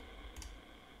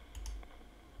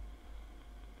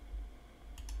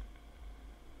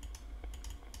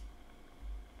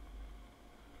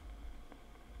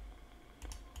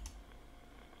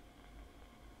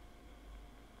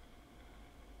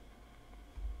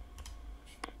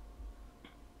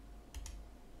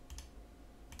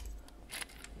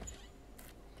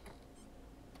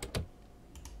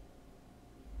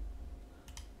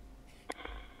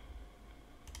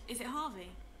 Is it Harvey?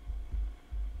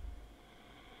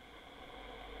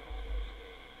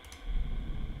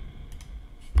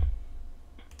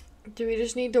 Do we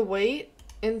just need to wait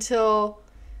until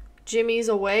Jimmy's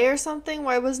away or something?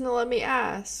 Why wasn't it let me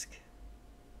ask?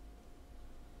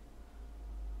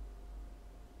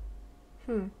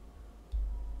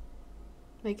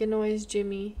 Make a noise,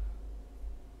 Jimmy.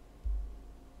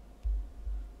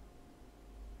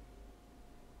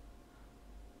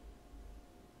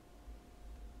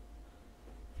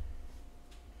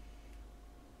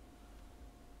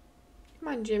 Come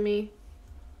on, Jimmy.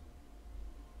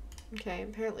 Okay,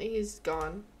 apparently he's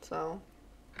gone, so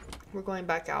we're going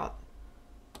back out.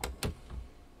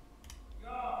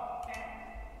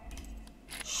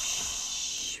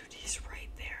 Shoot, he's right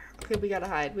there. Okay, we gotta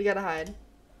hide. We gotta hide.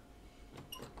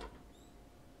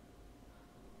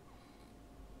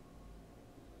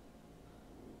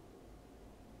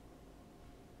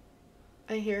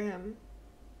 I hear him.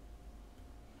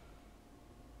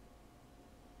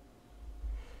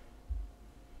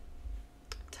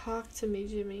 Talk to me,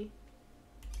 Jimmy.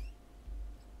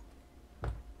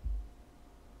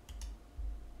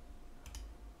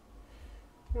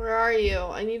 Where are you?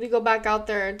 I need to go back out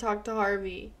there and talk to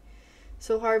Harvey,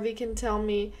 so Harvey can tell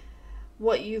me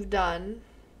what you've done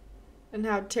and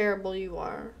how terrible you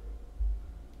are.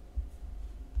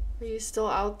 Are you still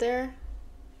out there?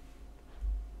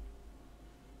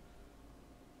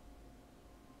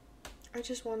 I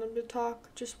just want him to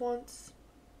talk just once.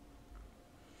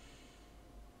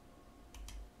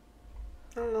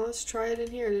 I don't know, let's try it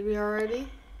in here. Did we already?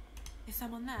 Is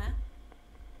someone there?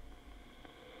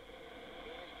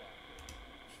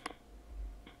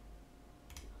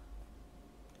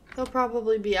 He'll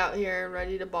probably be out here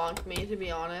ready to bonk me, to be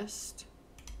honest.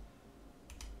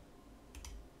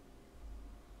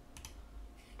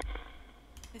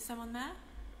 Is someone there?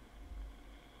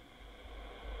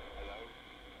 Hello?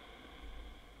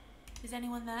 Is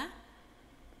anyone there?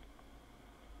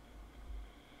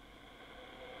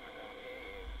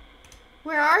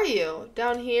 Where are you?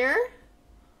 Down here?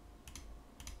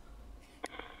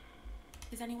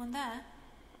 Is anyone there?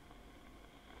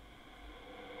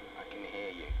 I can hear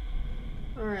you.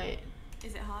 Alright.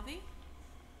 Is it Harvey?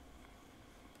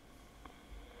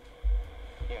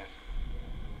 Yes.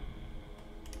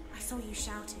 I saw you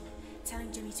shouting,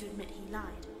 telling Jimmy to admit he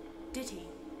lied. Did he?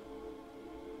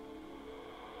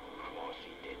 Of course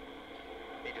he didn't.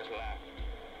 He just laughed.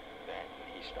 Then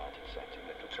he started setting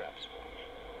little traps for me.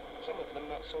 Some of them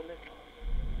not so little.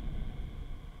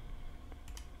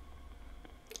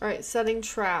 Alright, setting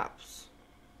traps.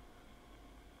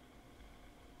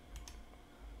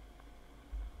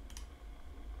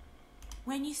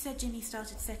 When you said Jimmy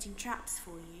started setting traps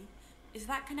for you, is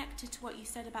that connected to what you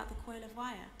said about the coil of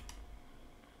wire?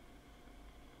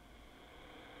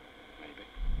 Maybe.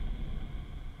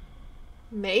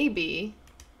 Maybe.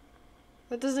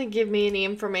 That doesn't give me any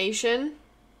information.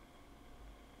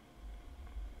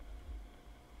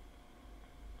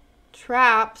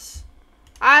 Traps?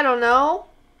 I don't know.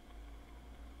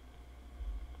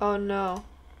 Oh no.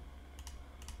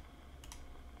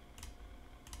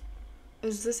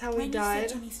 Is this how he When you died?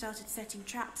 said Jimmy started setting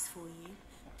traps for you,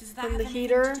 does that From have the anything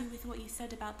heater? to do with what you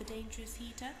said about the dangerous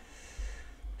heater?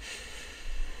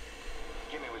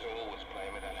 Jimmy was always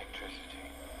playing with electricity.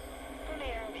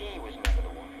 Funny how he was never the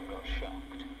one who got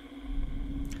shocked.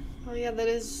 Oh yeah, that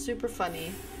is super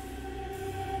funny.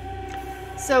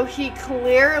 So he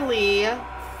clearly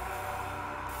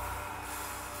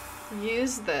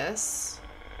used this.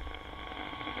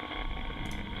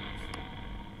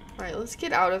 Alright, let's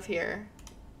get out of here.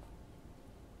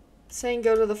 It's saying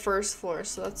go to the first floor,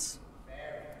 so that's...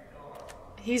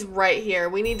 He's right here.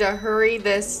 We need to hurry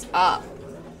this up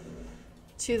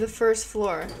to the first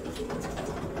floor.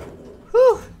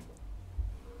 Whew!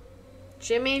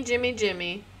 Jimmy, Jimmy,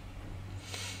 Jimmy.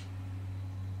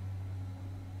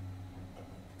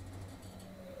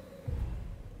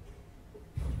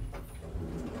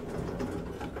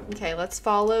 Okay, let's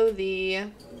follow the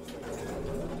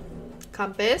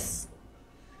compass.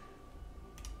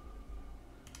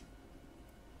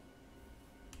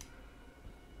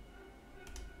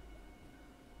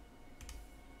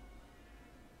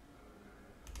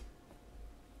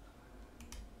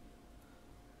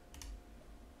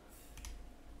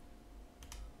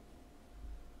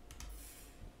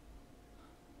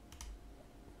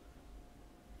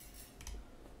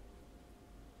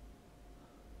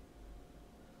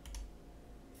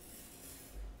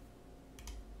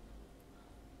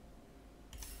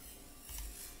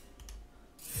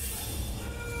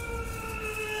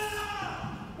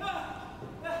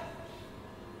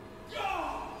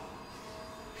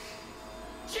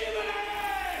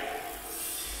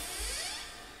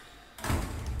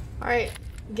 Alright,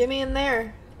 get me in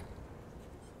there.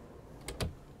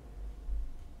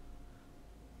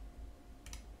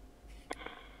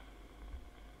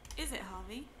 Is it,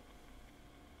 Harvey?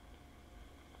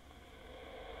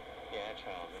 Yeah, it's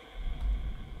Harvey.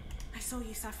 I saw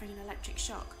you suffering an electric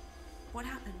shock. What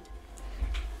happened?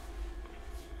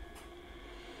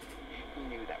 He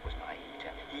knew that was my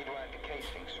heater. He'd wired the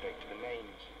casing straight to the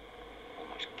mains.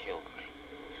 Almost killed me.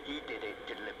 He did it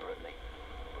deliberately.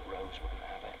 But Rose wouldn't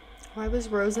have it. Why was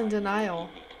Rose in denial?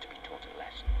 He needed to be taught a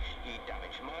lesson. He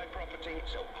damaged my property,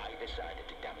 so I decided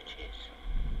to damage his.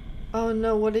 Oh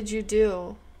no, what did you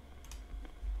do?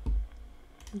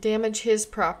 Damage his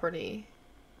property.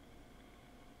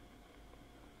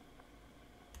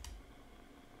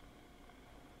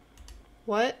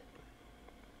 What?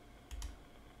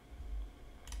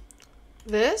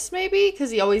 This, maybe?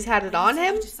 Because he always had it on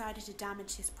him? You decided to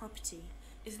damage his property.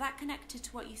 Is that connected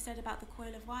to what you said about the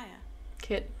coil of wire?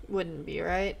 Kit wouldn't be,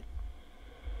 right?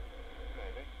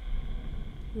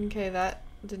 Maybe. Okay, that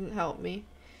didn't help me.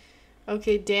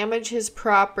 Okay, damage his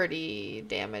property.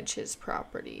 Damage his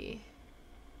property.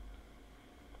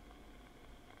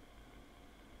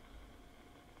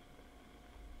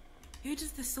 Who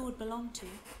does the sword belong to?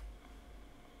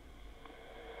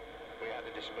 We had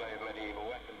a display of medieval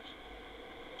weapons.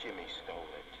 Jimmy stole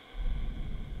it.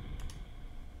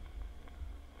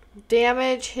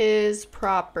 Damage his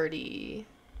property.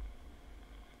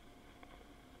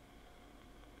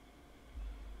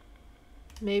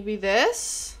 Maybe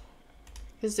this?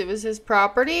 Because it was his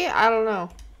property? I don't know.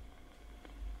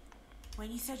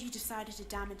 When you said you decided to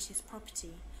damage his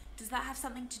property, does that have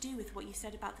something to do with what you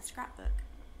said about the scrapbook?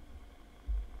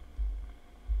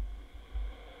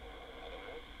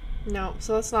 No,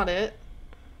 so that's not it.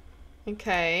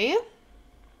 Okay.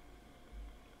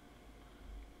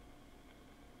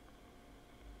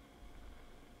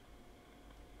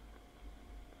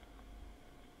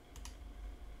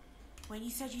 When you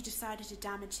said you decided to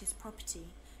damage his property,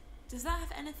 does that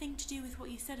have anything to do with what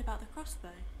you said about the crossbow?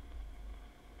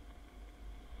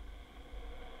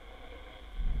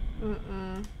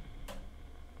 Mm-mm.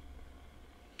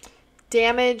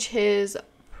 Damage his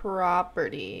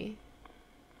property.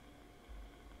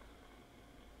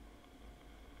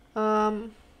 Hmm.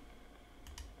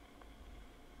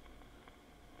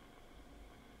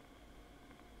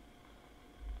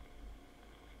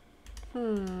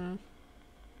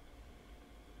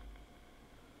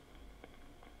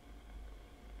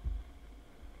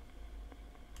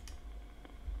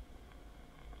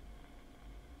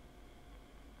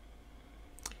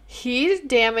 He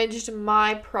damaged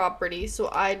my property, so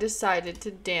I decided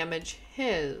to damage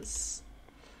his.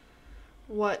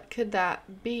 What could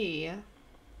that be?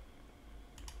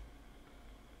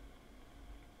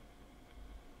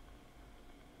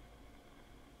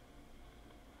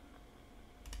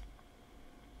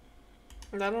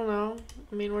 I don't know.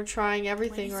 I mean, we're trying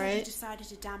everything, when you said you right? decided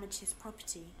to damage his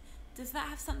property, does that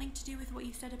have something to do with what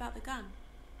you said about the gun?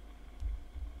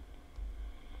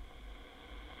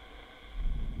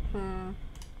 Hmm.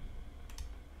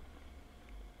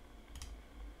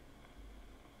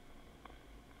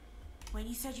 When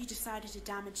you said you decided to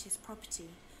damage his property,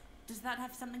 does that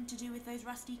have something to do with those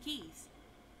rusty keys?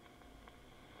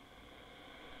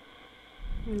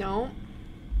 No.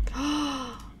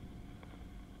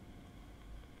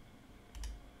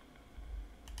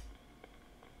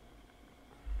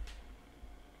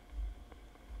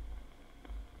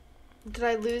 Did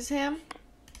I lose him?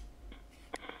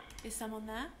 Is someone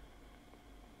there?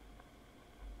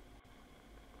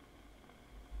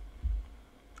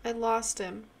 I lost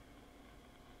him.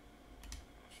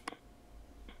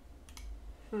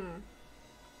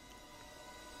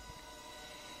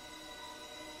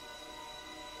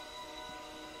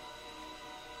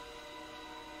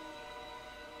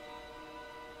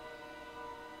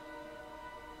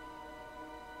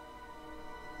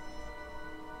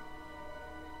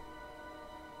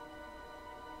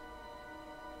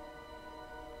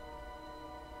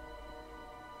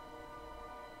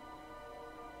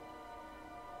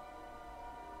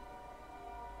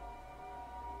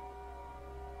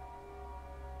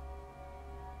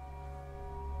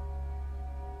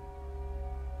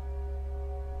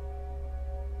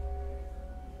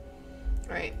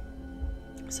 Right.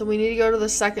 So we need to go to the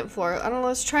second floor. I don't know,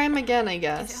 let's try him again, I Is it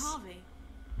guess. Harvey?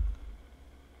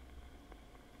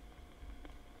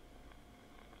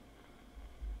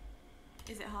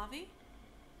 Is it Harvey?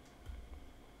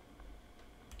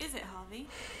 Is it Harvey?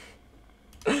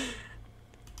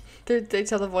 They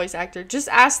tell the voice actor, just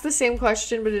ask the same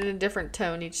question but in a different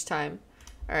tone each time.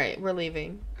 Alright, we're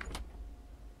leaving.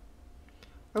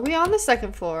 Are we on the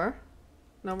second floor?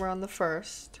 No, we're on the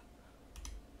first.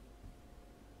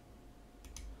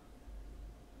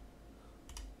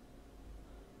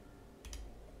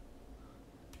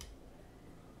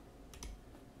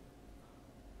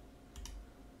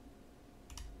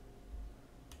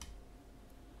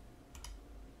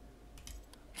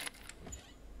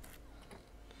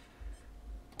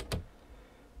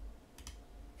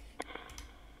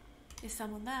 Is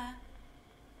someone there?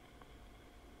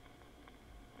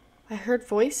 I heard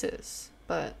voices,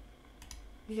 but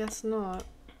I guess not.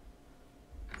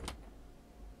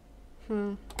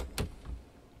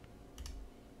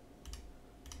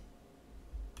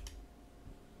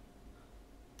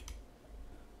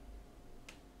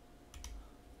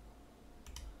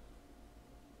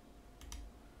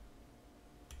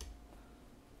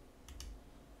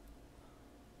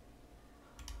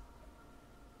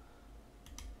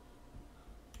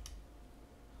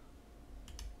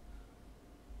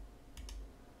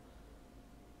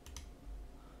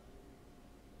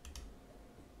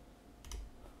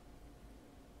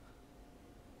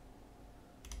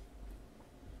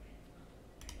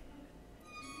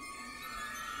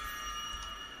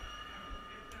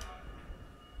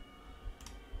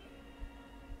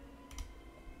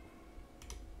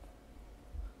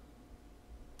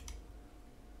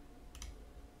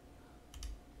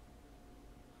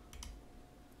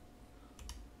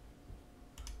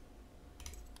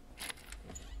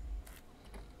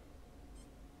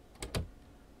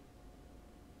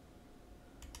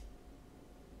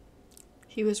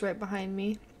 He was right behind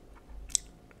me.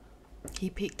 He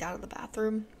peeked out of the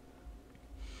bathroom.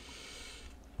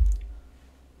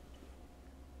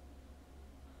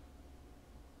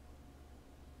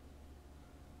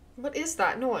 What is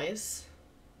that noise?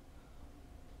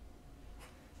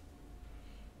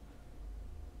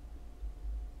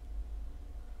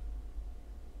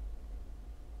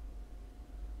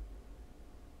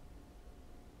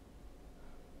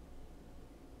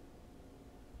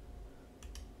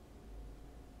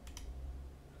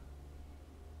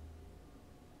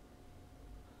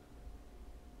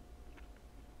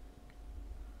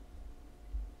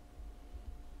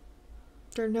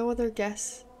 There are no other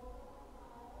guests.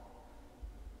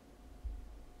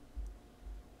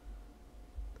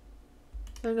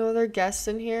 There are no other guests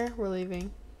in here. We're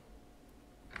leaving.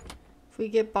 If we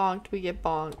get bonked, we get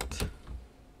bonked.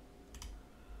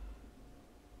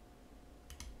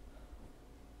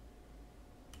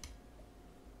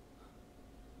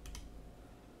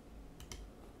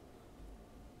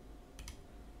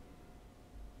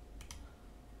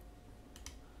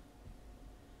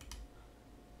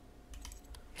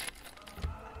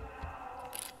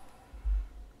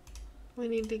 We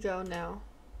need to go now.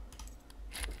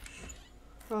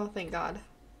 Oh, thank God.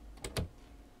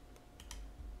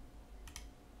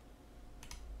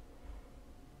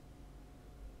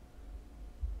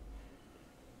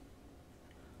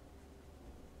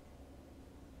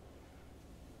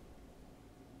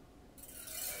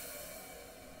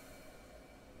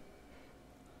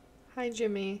 Hi,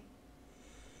 Jimmy.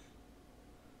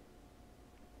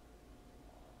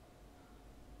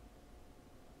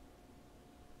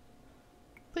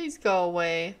 Please go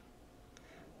away.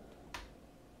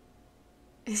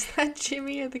 Is that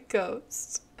Jimmy or the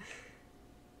ghost?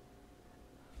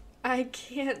 I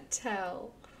can't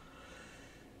tell.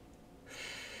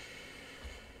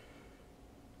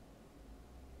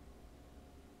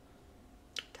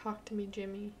 Talk to me,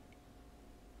 Jimmy.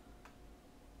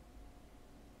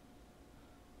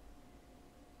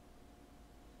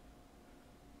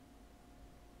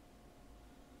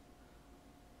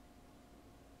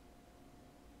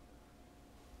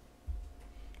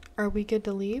 Are we good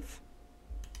to leave?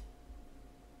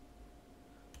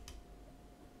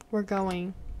 We're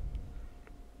going.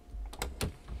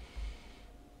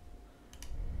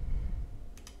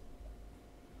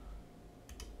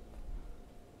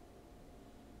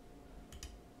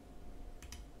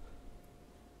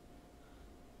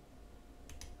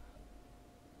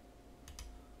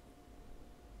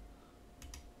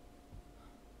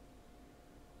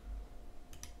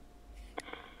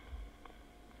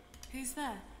 Who's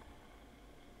there?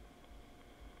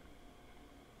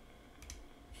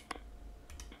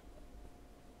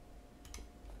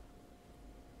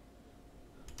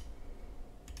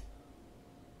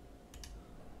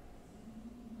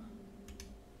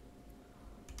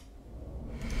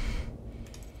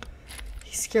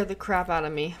 He scared the crap out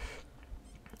of me.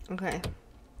 Okay.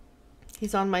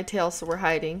 He's on my tail, so we're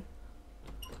hiding.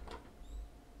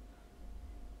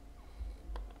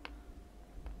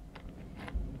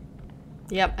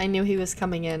 Yep, I knew he was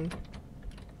coming in.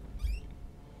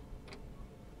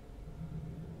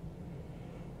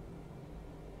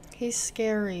 He's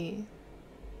scary.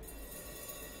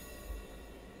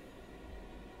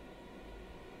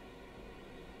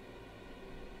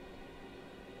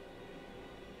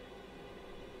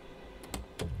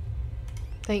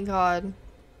 Thank God.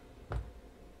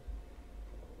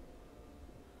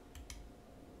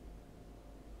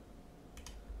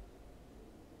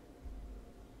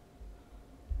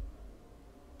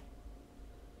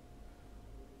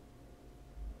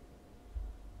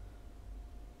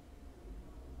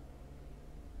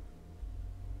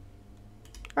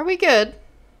 Are we good?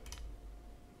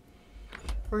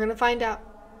 We're gonna find out.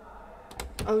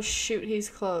 Oh shoot, he's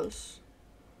close.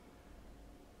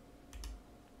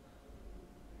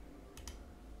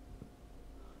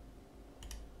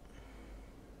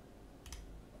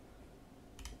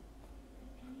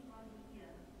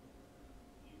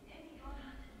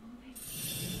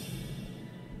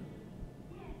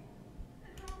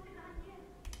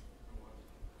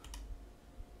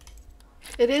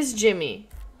 It is Jimmy.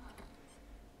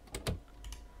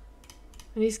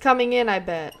 And he's coming in, I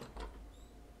bet.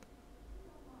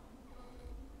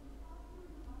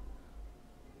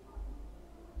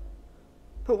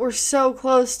 But we're so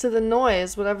close to the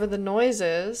noise, whatever the noise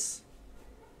is.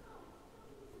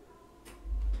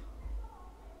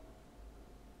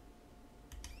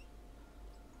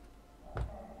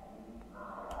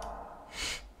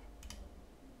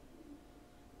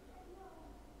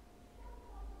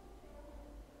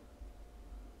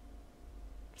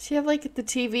 Does he have like the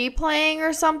TV playing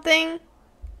or something?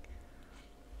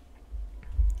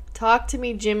 Talk to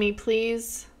me, Jimmy,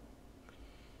 please.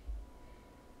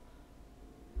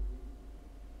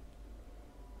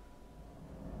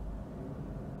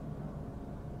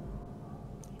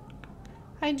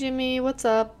 Hi, Jimmy. What's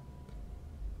up?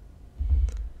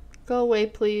 Go away,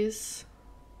 please.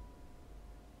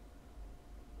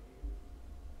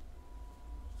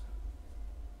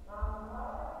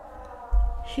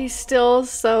 He's still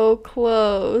so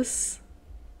close.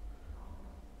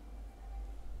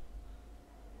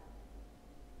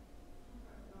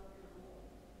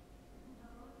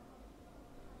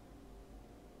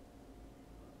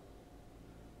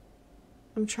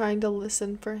 I'm trying to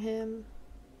listen for him.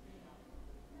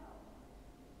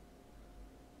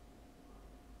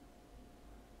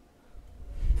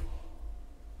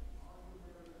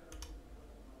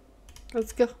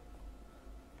 Let's go.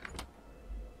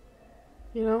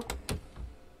 You know?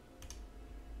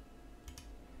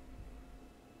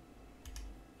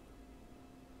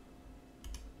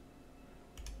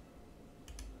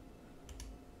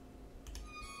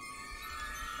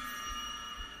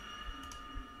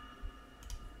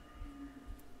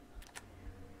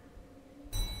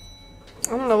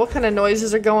 I don't know what kind of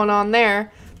noises are going on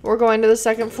there. We're going to the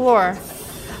second floor.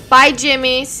 Bye,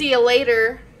 Jimmy. See you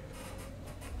later.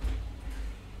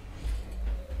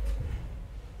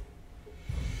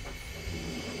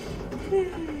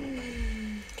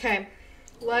 Okay,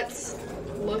 let's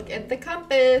look at the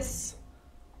compass.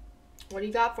 What do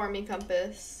you got for me,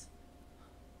 compass?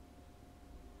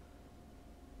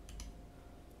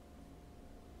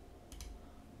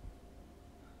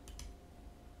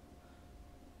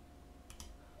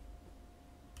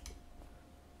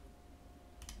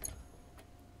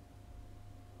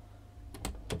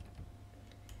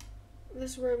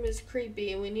 This room is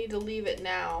creepy and we need to leave it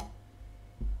now.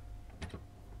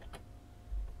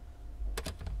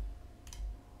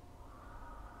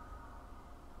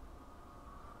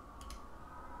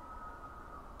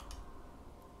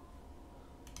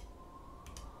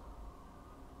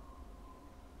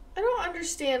 I don't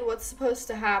understand what's supposed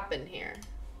to happen here.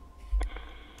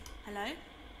 Hello?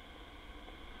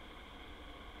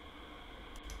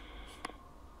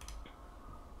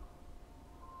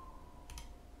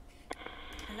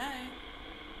 Hello?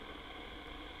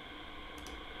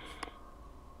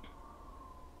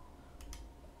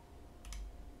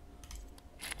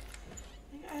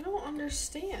 I don't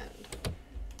understand.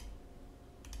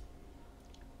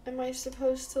 Am I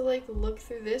supposed to like look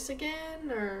through this again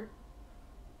or?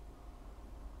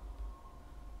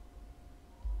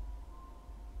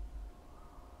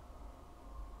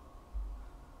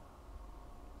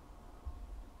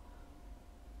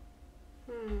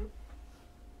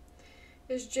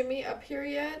 Is Jimmy up here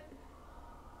yet?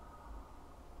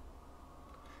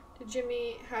 Did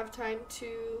Jimmy have time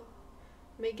to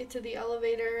make it to the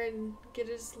elevator and get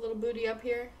his little booty up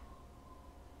here?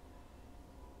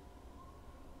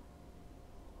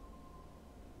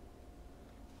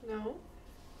 No?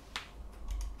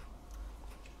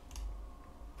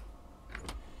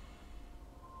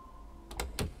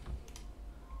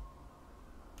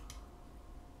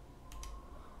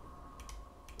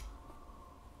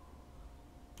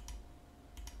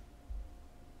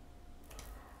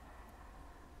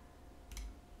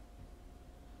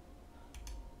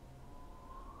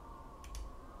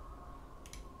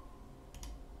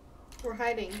 We're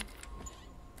hiding.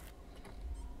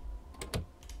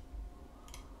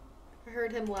 I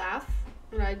heard him laugh,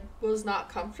 and I was not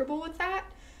comfortable with that,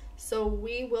 so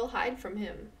we will hide from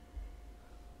him.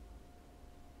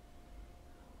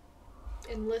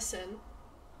 And listen.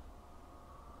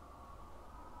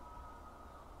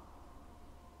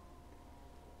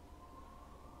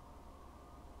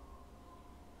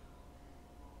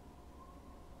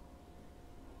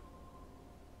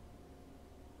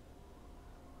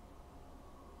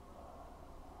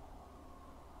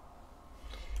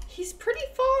 He's pretty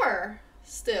far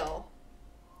still.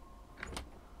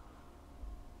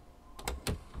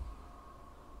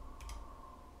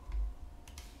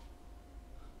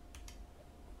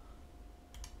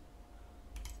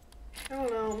 I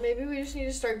don't know, maybe we just need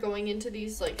to start going into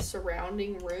these like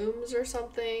surrounding rooms or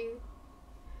something.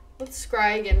 Let's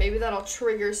scry again, maybe that'll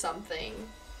trigger something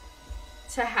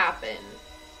to happen.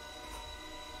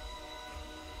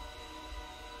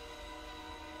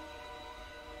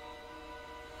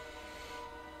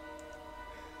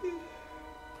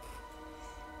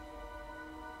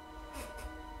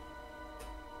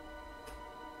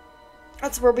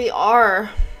 That's where we are.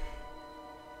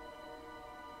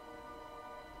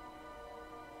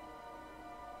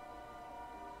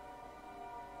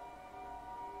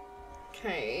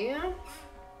 Okay.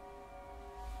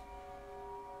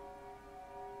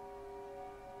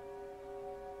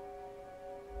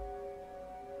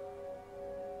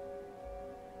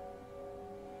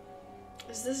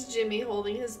 Is this Jimmy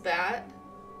holding his bat?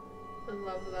 I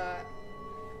love that.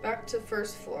 Back to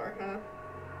first floor, huh?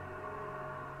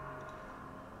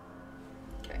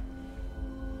 Okay.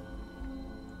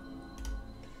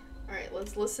 Alright,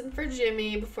 let's listen for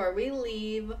Jimmy before we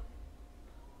leave.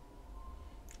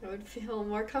 I would feel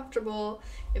more comfortable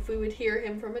if we would hear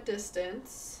him from a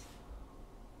distance.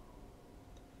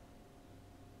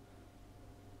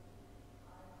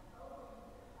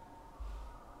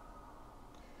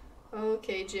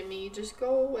 Okay, Jimmy, just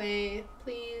go away,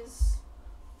 please.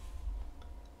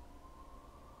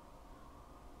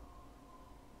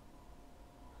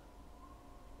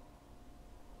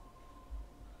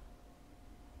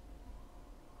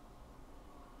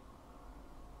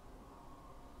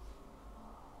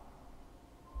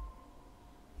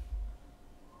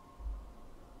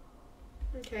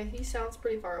 Okay, he sounds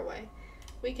pretty far away.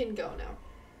 We can go now.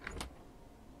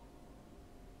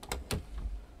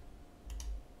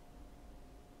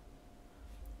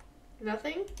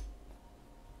 Nothing?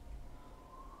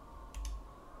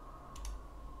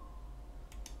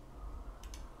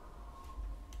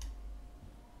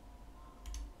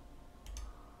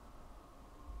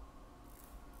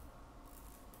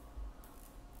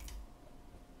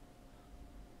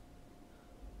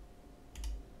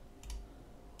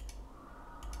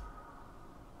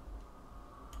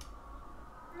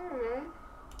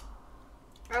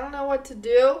 I don't know what to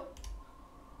do.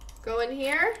 Go in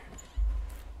here?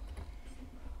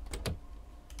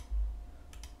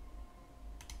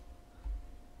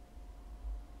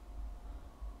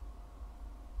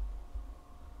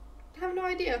 I have no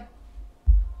idea.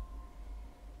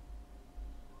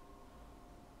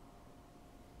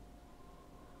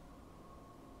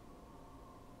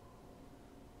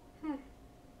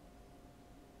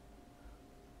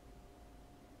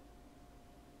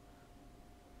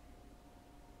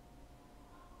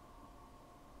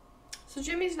 So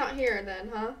Jimmy's not here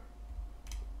then, huh?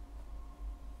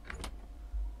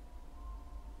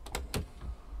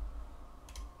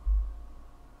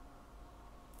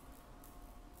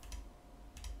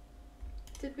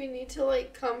 Did we need to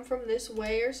like come from this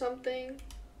way or something?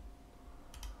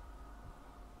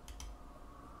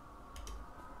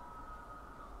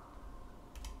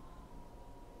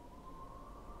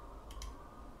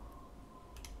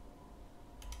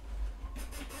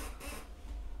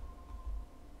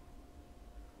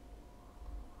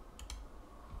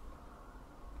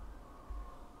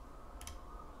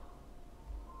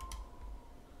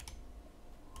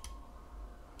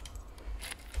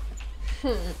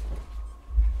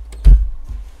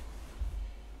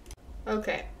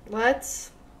 Okay,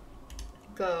 let's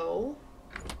go.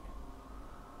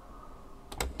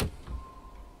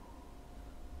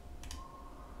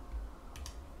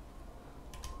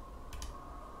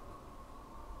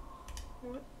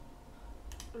 What?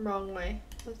 Wrong way.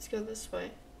 Let's go this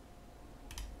way.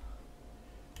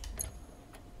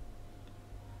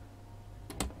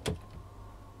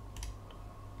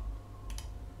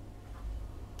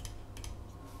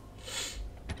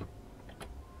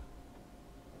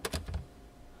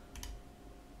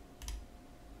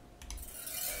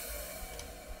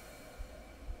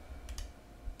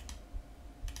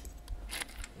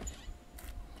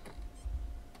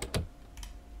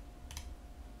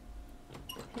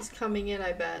 He's coming in,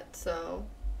 I bet, so.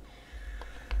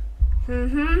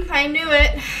 I knew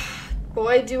it.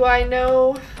 Boy, do I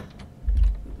know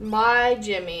my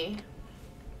Jimmy.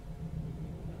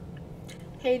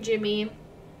 Hey, Jimmy.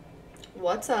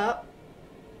 What's up?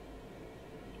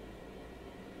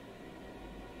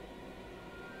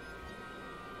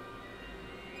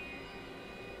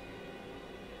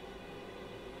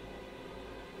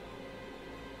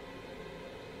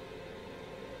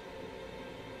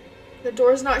 The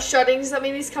door's not shutting. Does that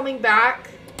mean he's coming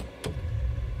back?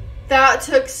 That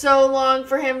took so long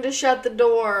for him to shut the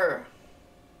door.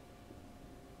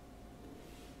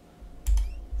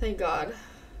 Thank God.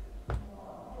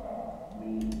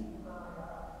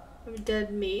 Of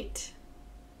dead meat.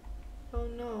 Oh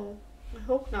no. I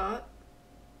hope not.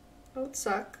 That would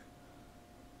suck.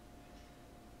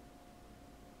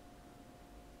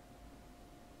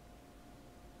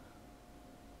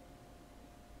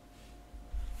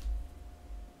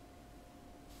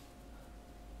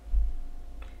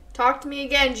 Talk to me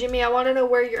again, Jimmy. I want to know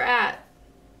where you're at.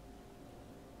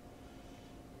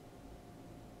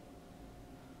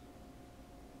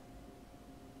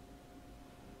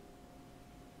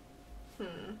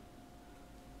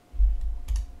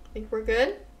 Think we're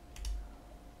good?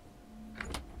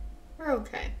 We're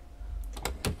okay.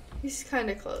 He's kind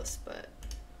of close, but...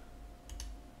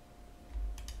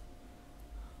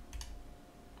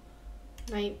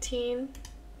 $19.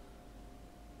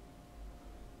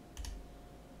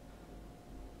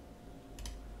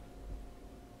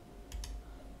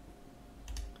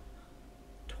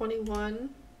 $21.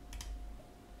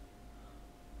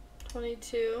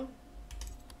 $22.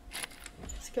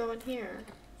 Let's go in here.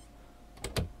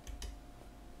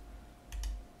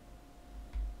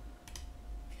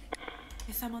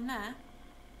 Is someone there?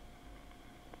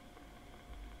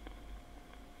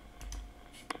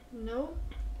 Nope.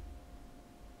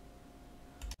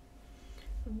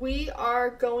 We are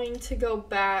going to go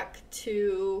back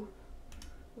to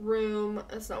room.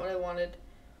 That's not what I wanted.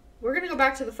 We're going to go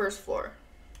back to the first floor.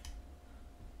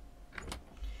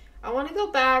 I want to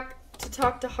go back to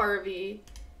talk to Harvey.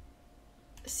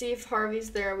 See if Harvey's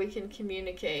there. We can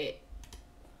communicate.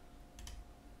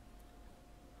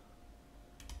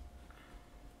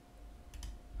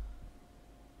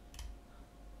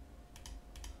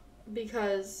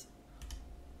 Because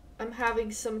I'm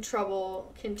having some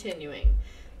trouble continuing.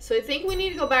 So I think we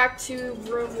need to go back to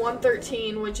room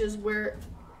 113, which is where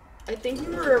I think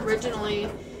we were originally.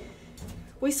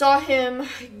 We saw him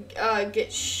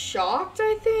get shocked,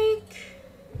 I think.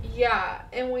 Yeah,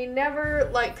 and we never,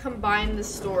 like, combined the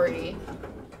story.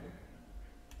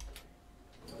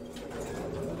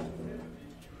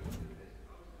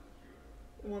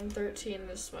 $113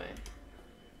 this way.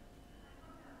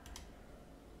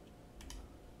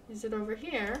 Is it over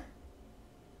here?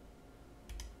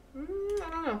 I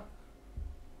don't know.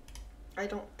 I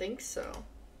don't think so.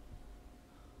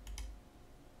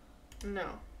 No.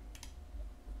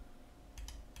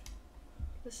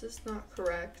 This is not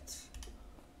correct.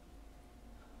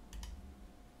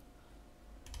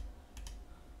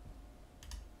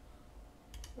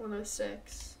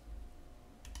 $106.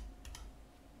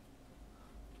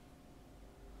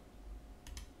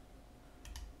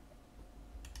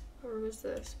 Where was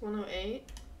this? 108?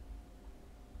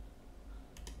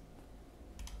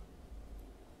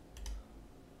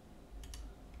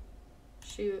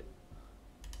 Shoot.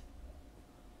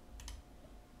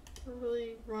 We're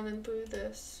really running through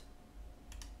this.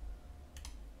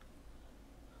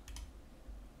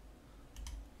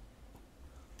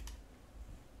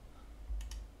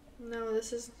 No,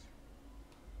 this is...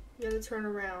 You gotta turn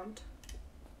around.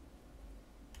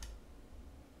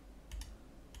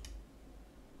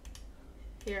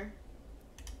 Here.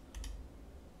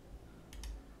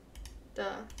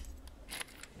 Duh.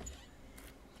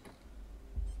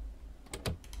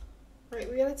 Right,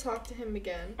 we gotta talk to him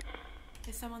again.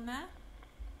 Is someone there?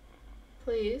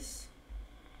 Please.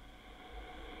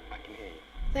 I can hear you.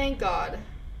 Thank God.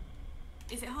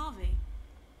 Is it Harvey?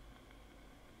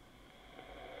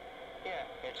 Yeah,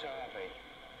 it's Harvey.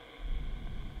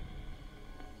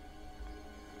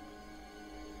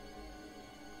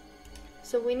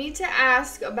 So we need to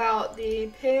ask about the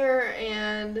pear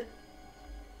and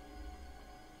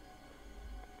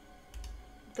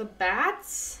the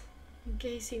bats, in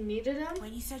case he needed them.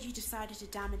 When you said you decided to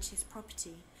damage his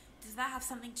property, does that have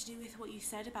something to do with what you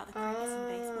said about the crickets and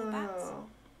baseball bats? Oh.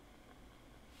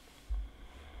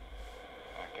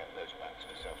 I kept those bats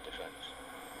for self-defense.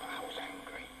 I was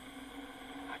angry.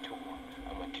 I took one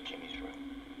and went to Jimmy's room.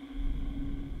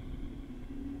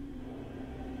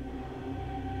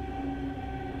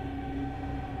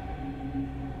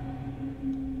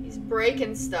 He's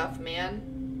breaking stuff, man.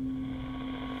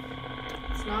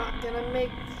 It's not gonna make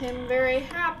him very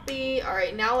happy.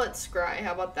 Alright, now let's scry.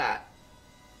 How about that?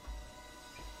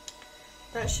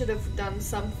 That should have done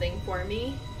something for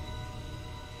me.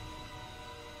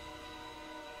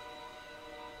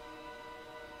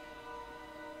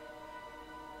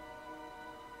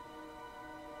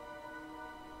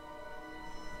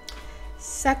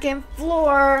 Second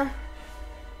floor.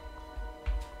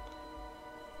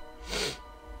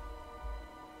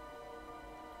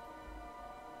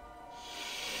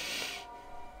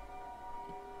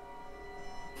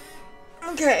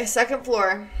 Okay, second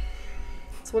floor.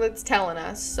 That's what it's telling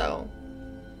us, so.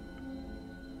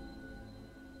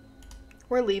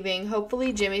 We're leaving.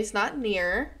 Hopefully Jimmy's not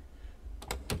near.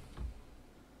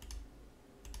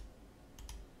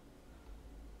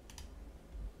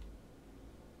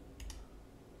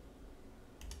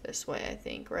 This way, I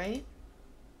think, right?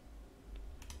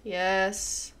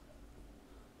 Yes.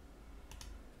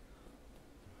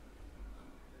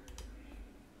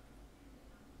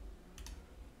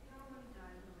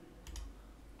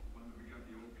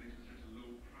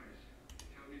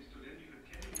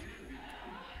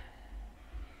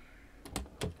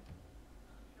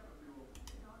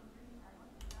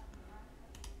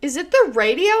 Is it the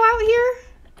radio out here?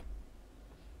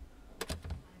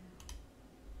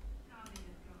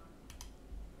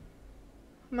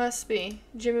 Must be.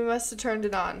 Jimmy must have turned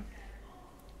it on.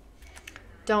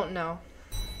 Don't know.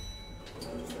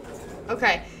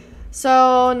 Okay.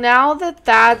 So now that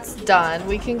that's done,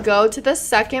 we can go to the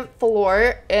second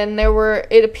floor, and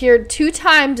it appeared 2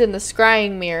 times in the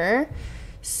scrying mirror.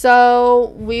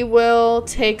 So we will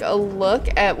take a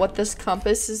look at what this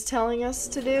compass is telling us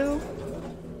to do.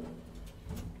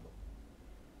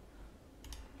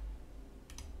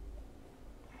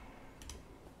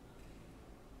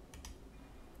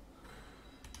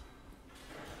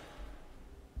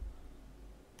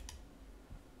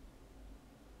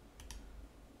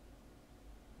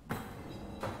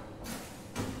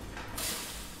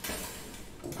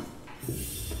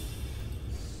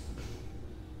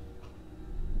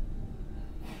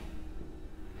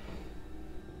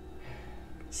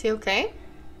 Is he okay?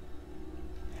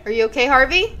 Are you okay,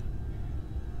 Harvey?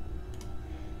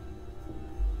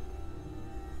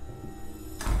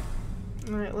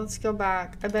 Alright, let's go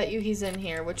back. I bet you he's in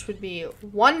here, which would be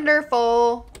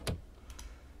wonderful.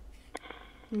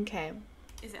 Okay.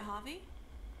 Is it Harvey?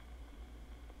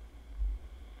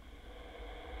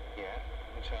 Yeah,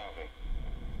 it's Harvey.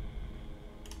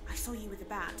 I saw you with a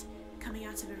bat, coming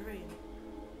out of a room.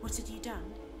 What had you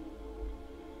done?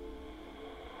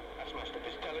 I smashed up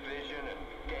his television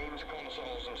and games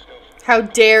consoles and stuff. How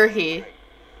dare he? It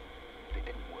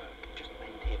didn't work. It just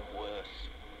made him worse.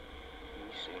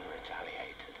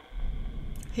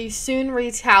 He soon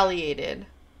retaliated.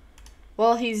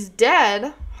 Well, he's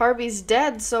dead. Harvey's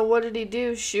dead, so what did he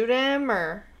do? Shoot him,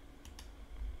 or?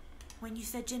 When you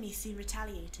said Jimmy soon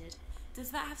retaliated,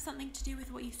 does that have something to do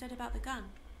with what you said about the gun?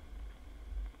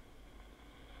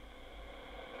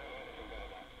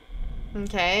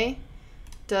 Okay.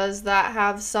 Does that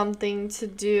have something to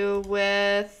do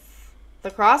with the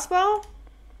crossbow?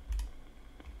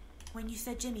 When you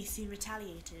said Jimmy soon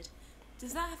retaliated,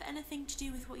 does that have anything to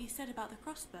do with what you said about the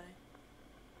crossbow?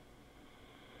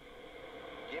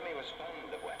 Jimmy was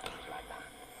fond of weapons like that.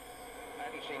 I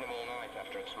hadn't seen him all night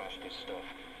after I'd smashed his stuff.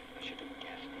 I should have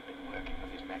guessed he'd been working on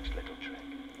his next little trick.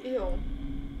 Ew.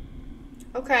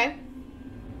 Okay.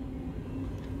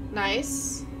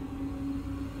 Nice.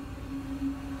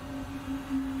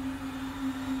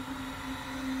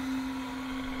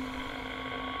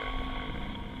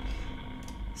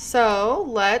 So,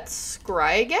 let's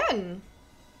scry again.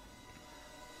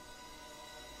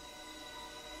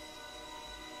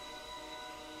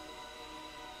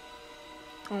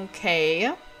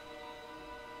 Okay.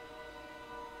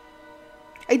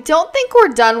 I don't think we're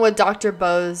done with Dr.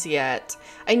 Bose yet.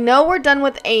 I know we're done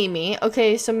with Amy.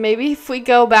 Okay, so maybe if we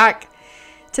go back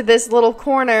to this little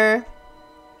corner,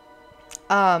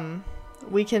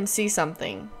 we can see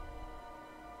something.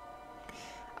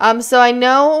 So I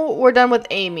know we're done with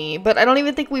Amy, but I don't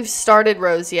even think we've started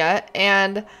Rose yet,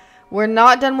 and we're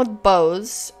not done with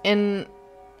Bose, and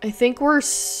I think we're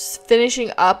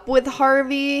finishing up with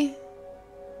Harvey.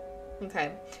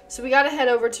 Okay, so we gotta head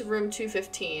over to room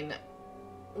 215,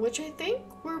 which I think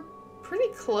we're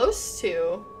pretty close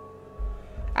to,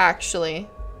 actually.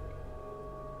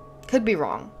 Could be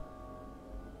wrong.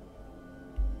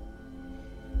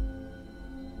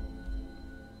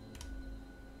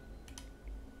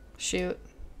 Shoot.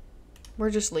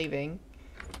 We're just leaving.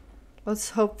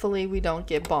 Let's hopefully we don't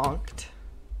get bonked.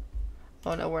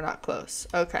 Oh no, we're not close.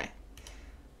 Okay.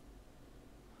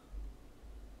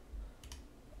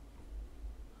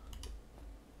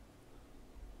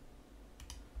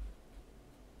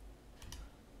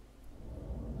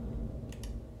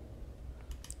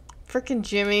 Frickin'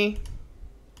 Jimmy.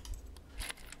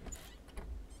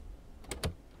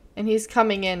 And he's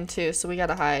coming in too, so we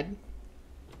gotta hide.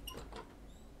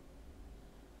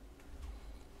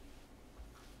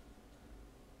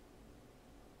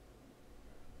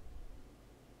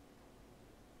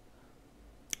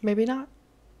 Maybe not.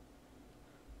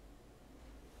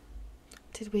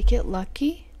 Did we get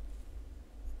lucky?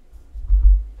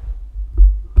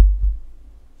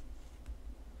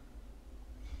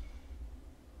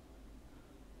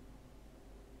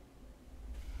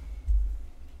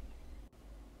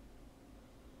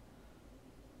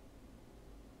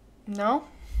 No?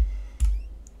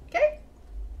 Okay.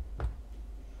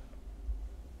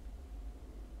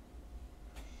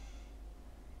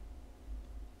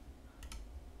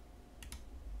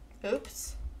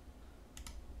 Oops.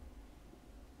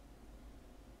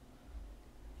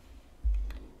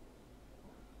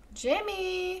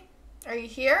 Jimmy, are you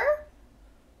here?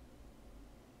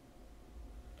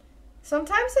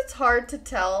 Sometimes it's hard to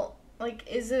tell, like,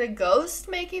 is it a ghost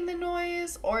making the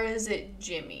noise or is it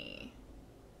Jimmy?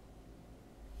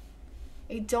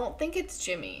 I don't think it's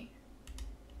Jimmy.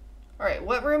 Alright,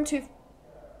 what room two?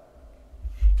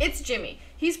 It's Jimmy.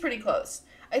 He's pretty close.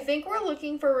 I think we're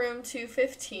looking for room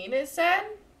 215, it said.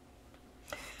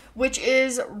 Which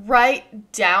is right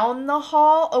down the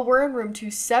hall. Oh, we're in room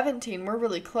 217. We're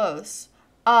really close.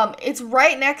 It's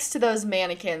right next to those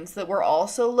mannequins that we're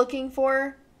also looking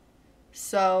for.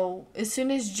 So, as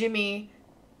soon as Jimmy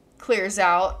clears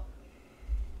out,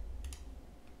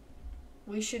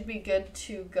 we should be good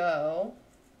to go.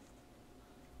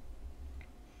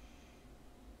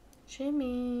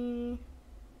 Jimmy.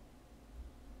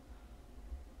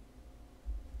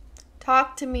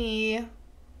 Talk to me.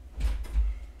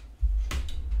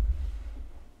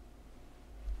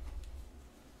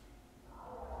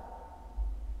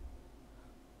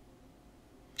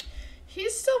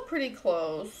 He's still pretty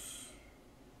close.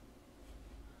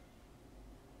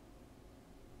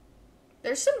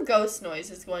 There's some ghost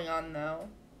noises going on, though.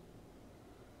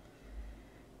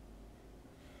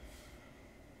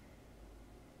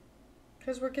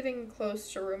 Because we're getting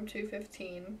close to room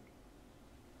 215.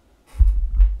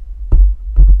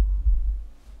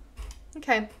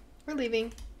 Okay, we're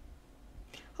leaving.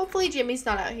 Hopefully Jimmy's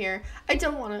not out here. I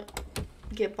don't want to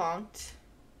get bonked.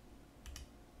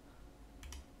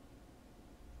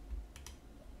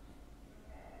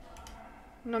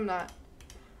 No, I'm not.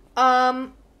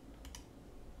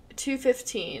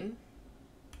 215.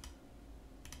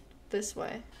 This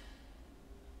way.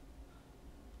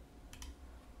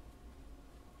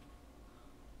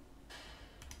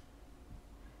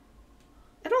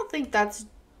 I don't think that's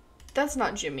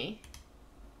not Jimmy.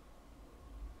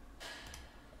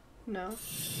 No.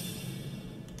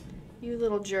 You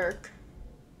little jerk.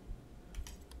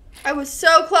 I was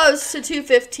so close to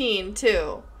 215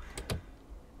 too.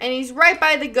 And he's right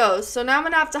by the ghost, so now I'm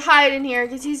gonna have to hide in here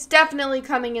because he's definitely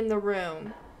coming in the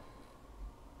room.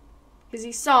 Because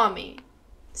he saw me.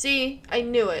 See? I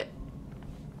knew it.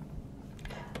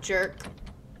 Jerk.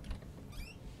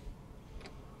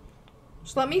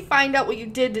 Just let me find out what you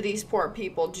did to these poor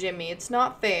people, Jimmy. It's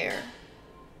not fair.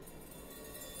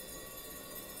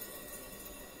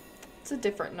 It's a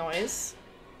different noise.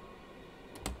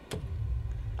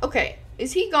 Okay,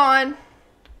 is he gone?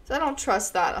 So I don't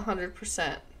trust that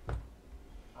 100%.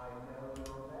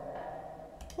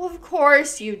 Well, of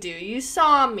course you do. You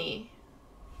saw me.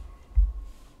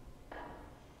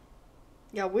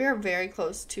 Yeah, we're very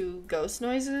close to ghost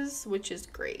noises, which is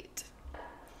great.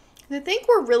 I think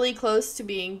we're really close to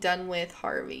being done with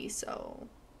Harvey, so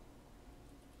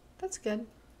that's good.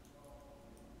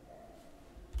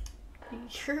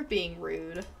 You're being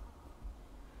rude.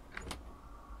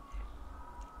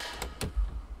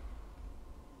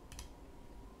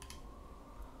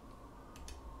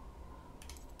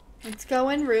 Let's go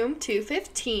in room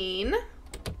 215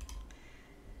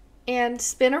 and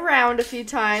spin around a few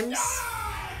times.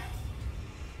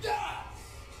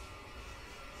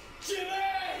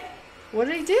 What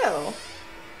did he do?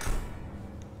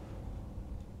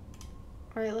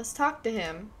 Alright, let's talk to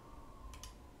him.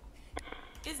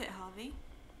 Is it Harvey?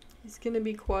 He's gonna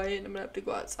be quiet and I'm gonna have to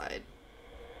go outside.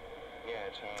 Yeah,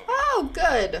 it's Harvey. Oh,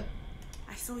 good.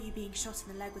 I saw you being shot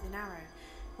in the leg with an arrow.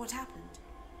 What happened?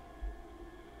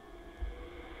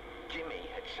 Jimmy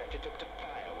had set it up to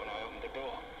fire when I opened the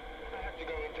door. I had to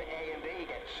go into A&E,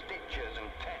 get stitches and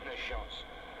tetanus shots.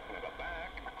 When I got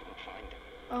back, I couldn't find him.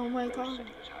 Oh my Rose god. said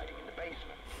he was hiding in the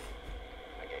basement.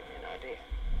 That gave me an idea.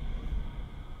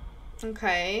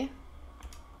 Okay.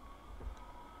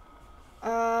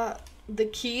 The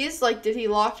keys? Like, did he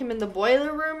lock him in the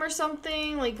boiler room or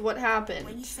something? Like, what happened?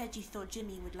 When you said you thought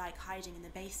Jimmy would like hiding in the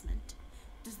basement,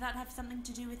 does that have something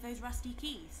to do with those rusty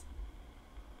keys?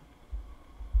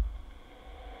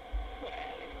 Well,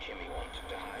 if Jimmy wanted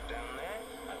to hide down there,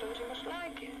 I thought he must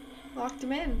like it. Locked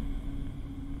him in.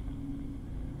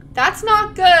 That's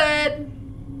not good.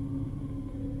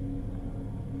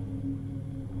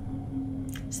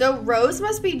 So Rose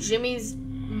must be Jimmy's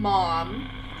mom.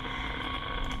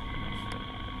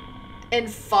 And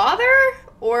father?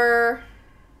 Or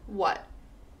what?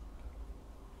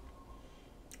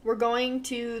 We're going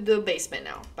to the basement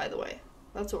now, by the way.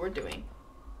 That's what we're doing.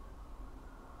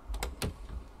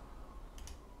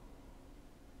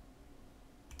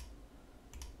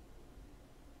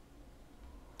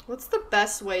 What's the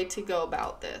best way to go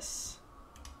about this?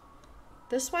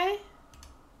 This way?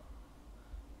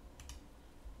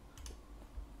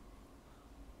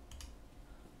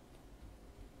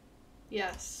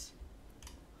 Yes.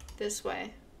 This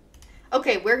way.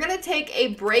 Okay, we're gonna take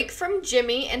a break from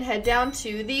Jimmy and head down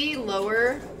to the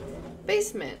lower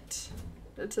basement.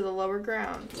 To the lower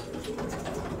ground.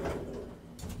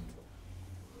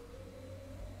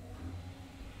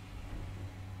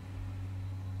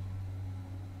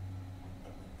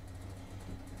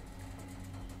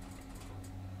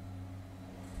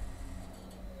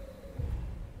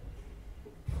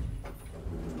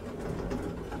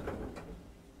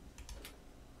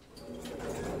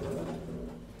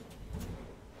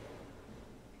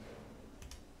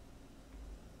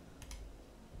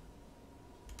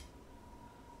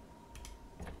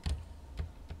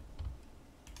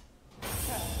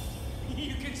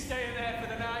 You can stay in there for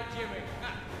the night, Jimmy.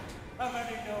 I've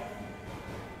had enough.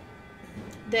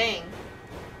 Dang.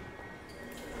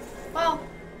 Well,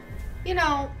 you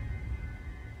know,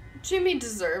 Jimmy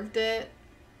deserved it.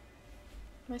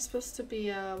 Am I supposed to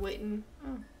be waiting?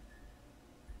 Oh.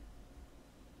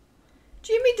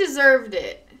 Jimmy deserved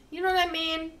it. You know what I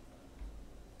mean?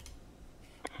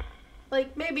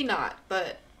 Like, maybe not,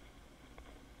 but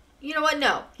you know what?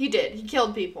 No, he did. He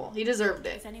killed people. He deserved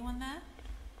it. Is anyone there?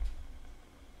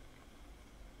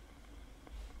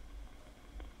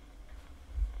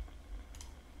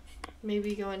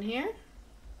 Maybe go in here?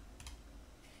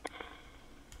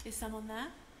 Is someone there?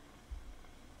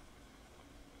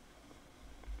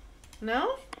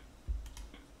 No?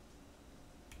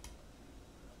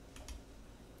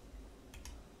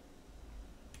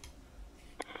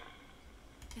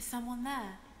 Is someone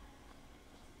there?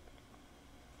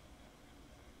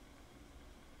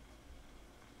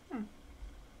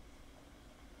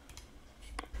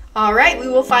 All right, we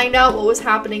will find out what was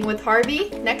happening with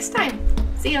Harvey next time.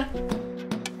 See ya.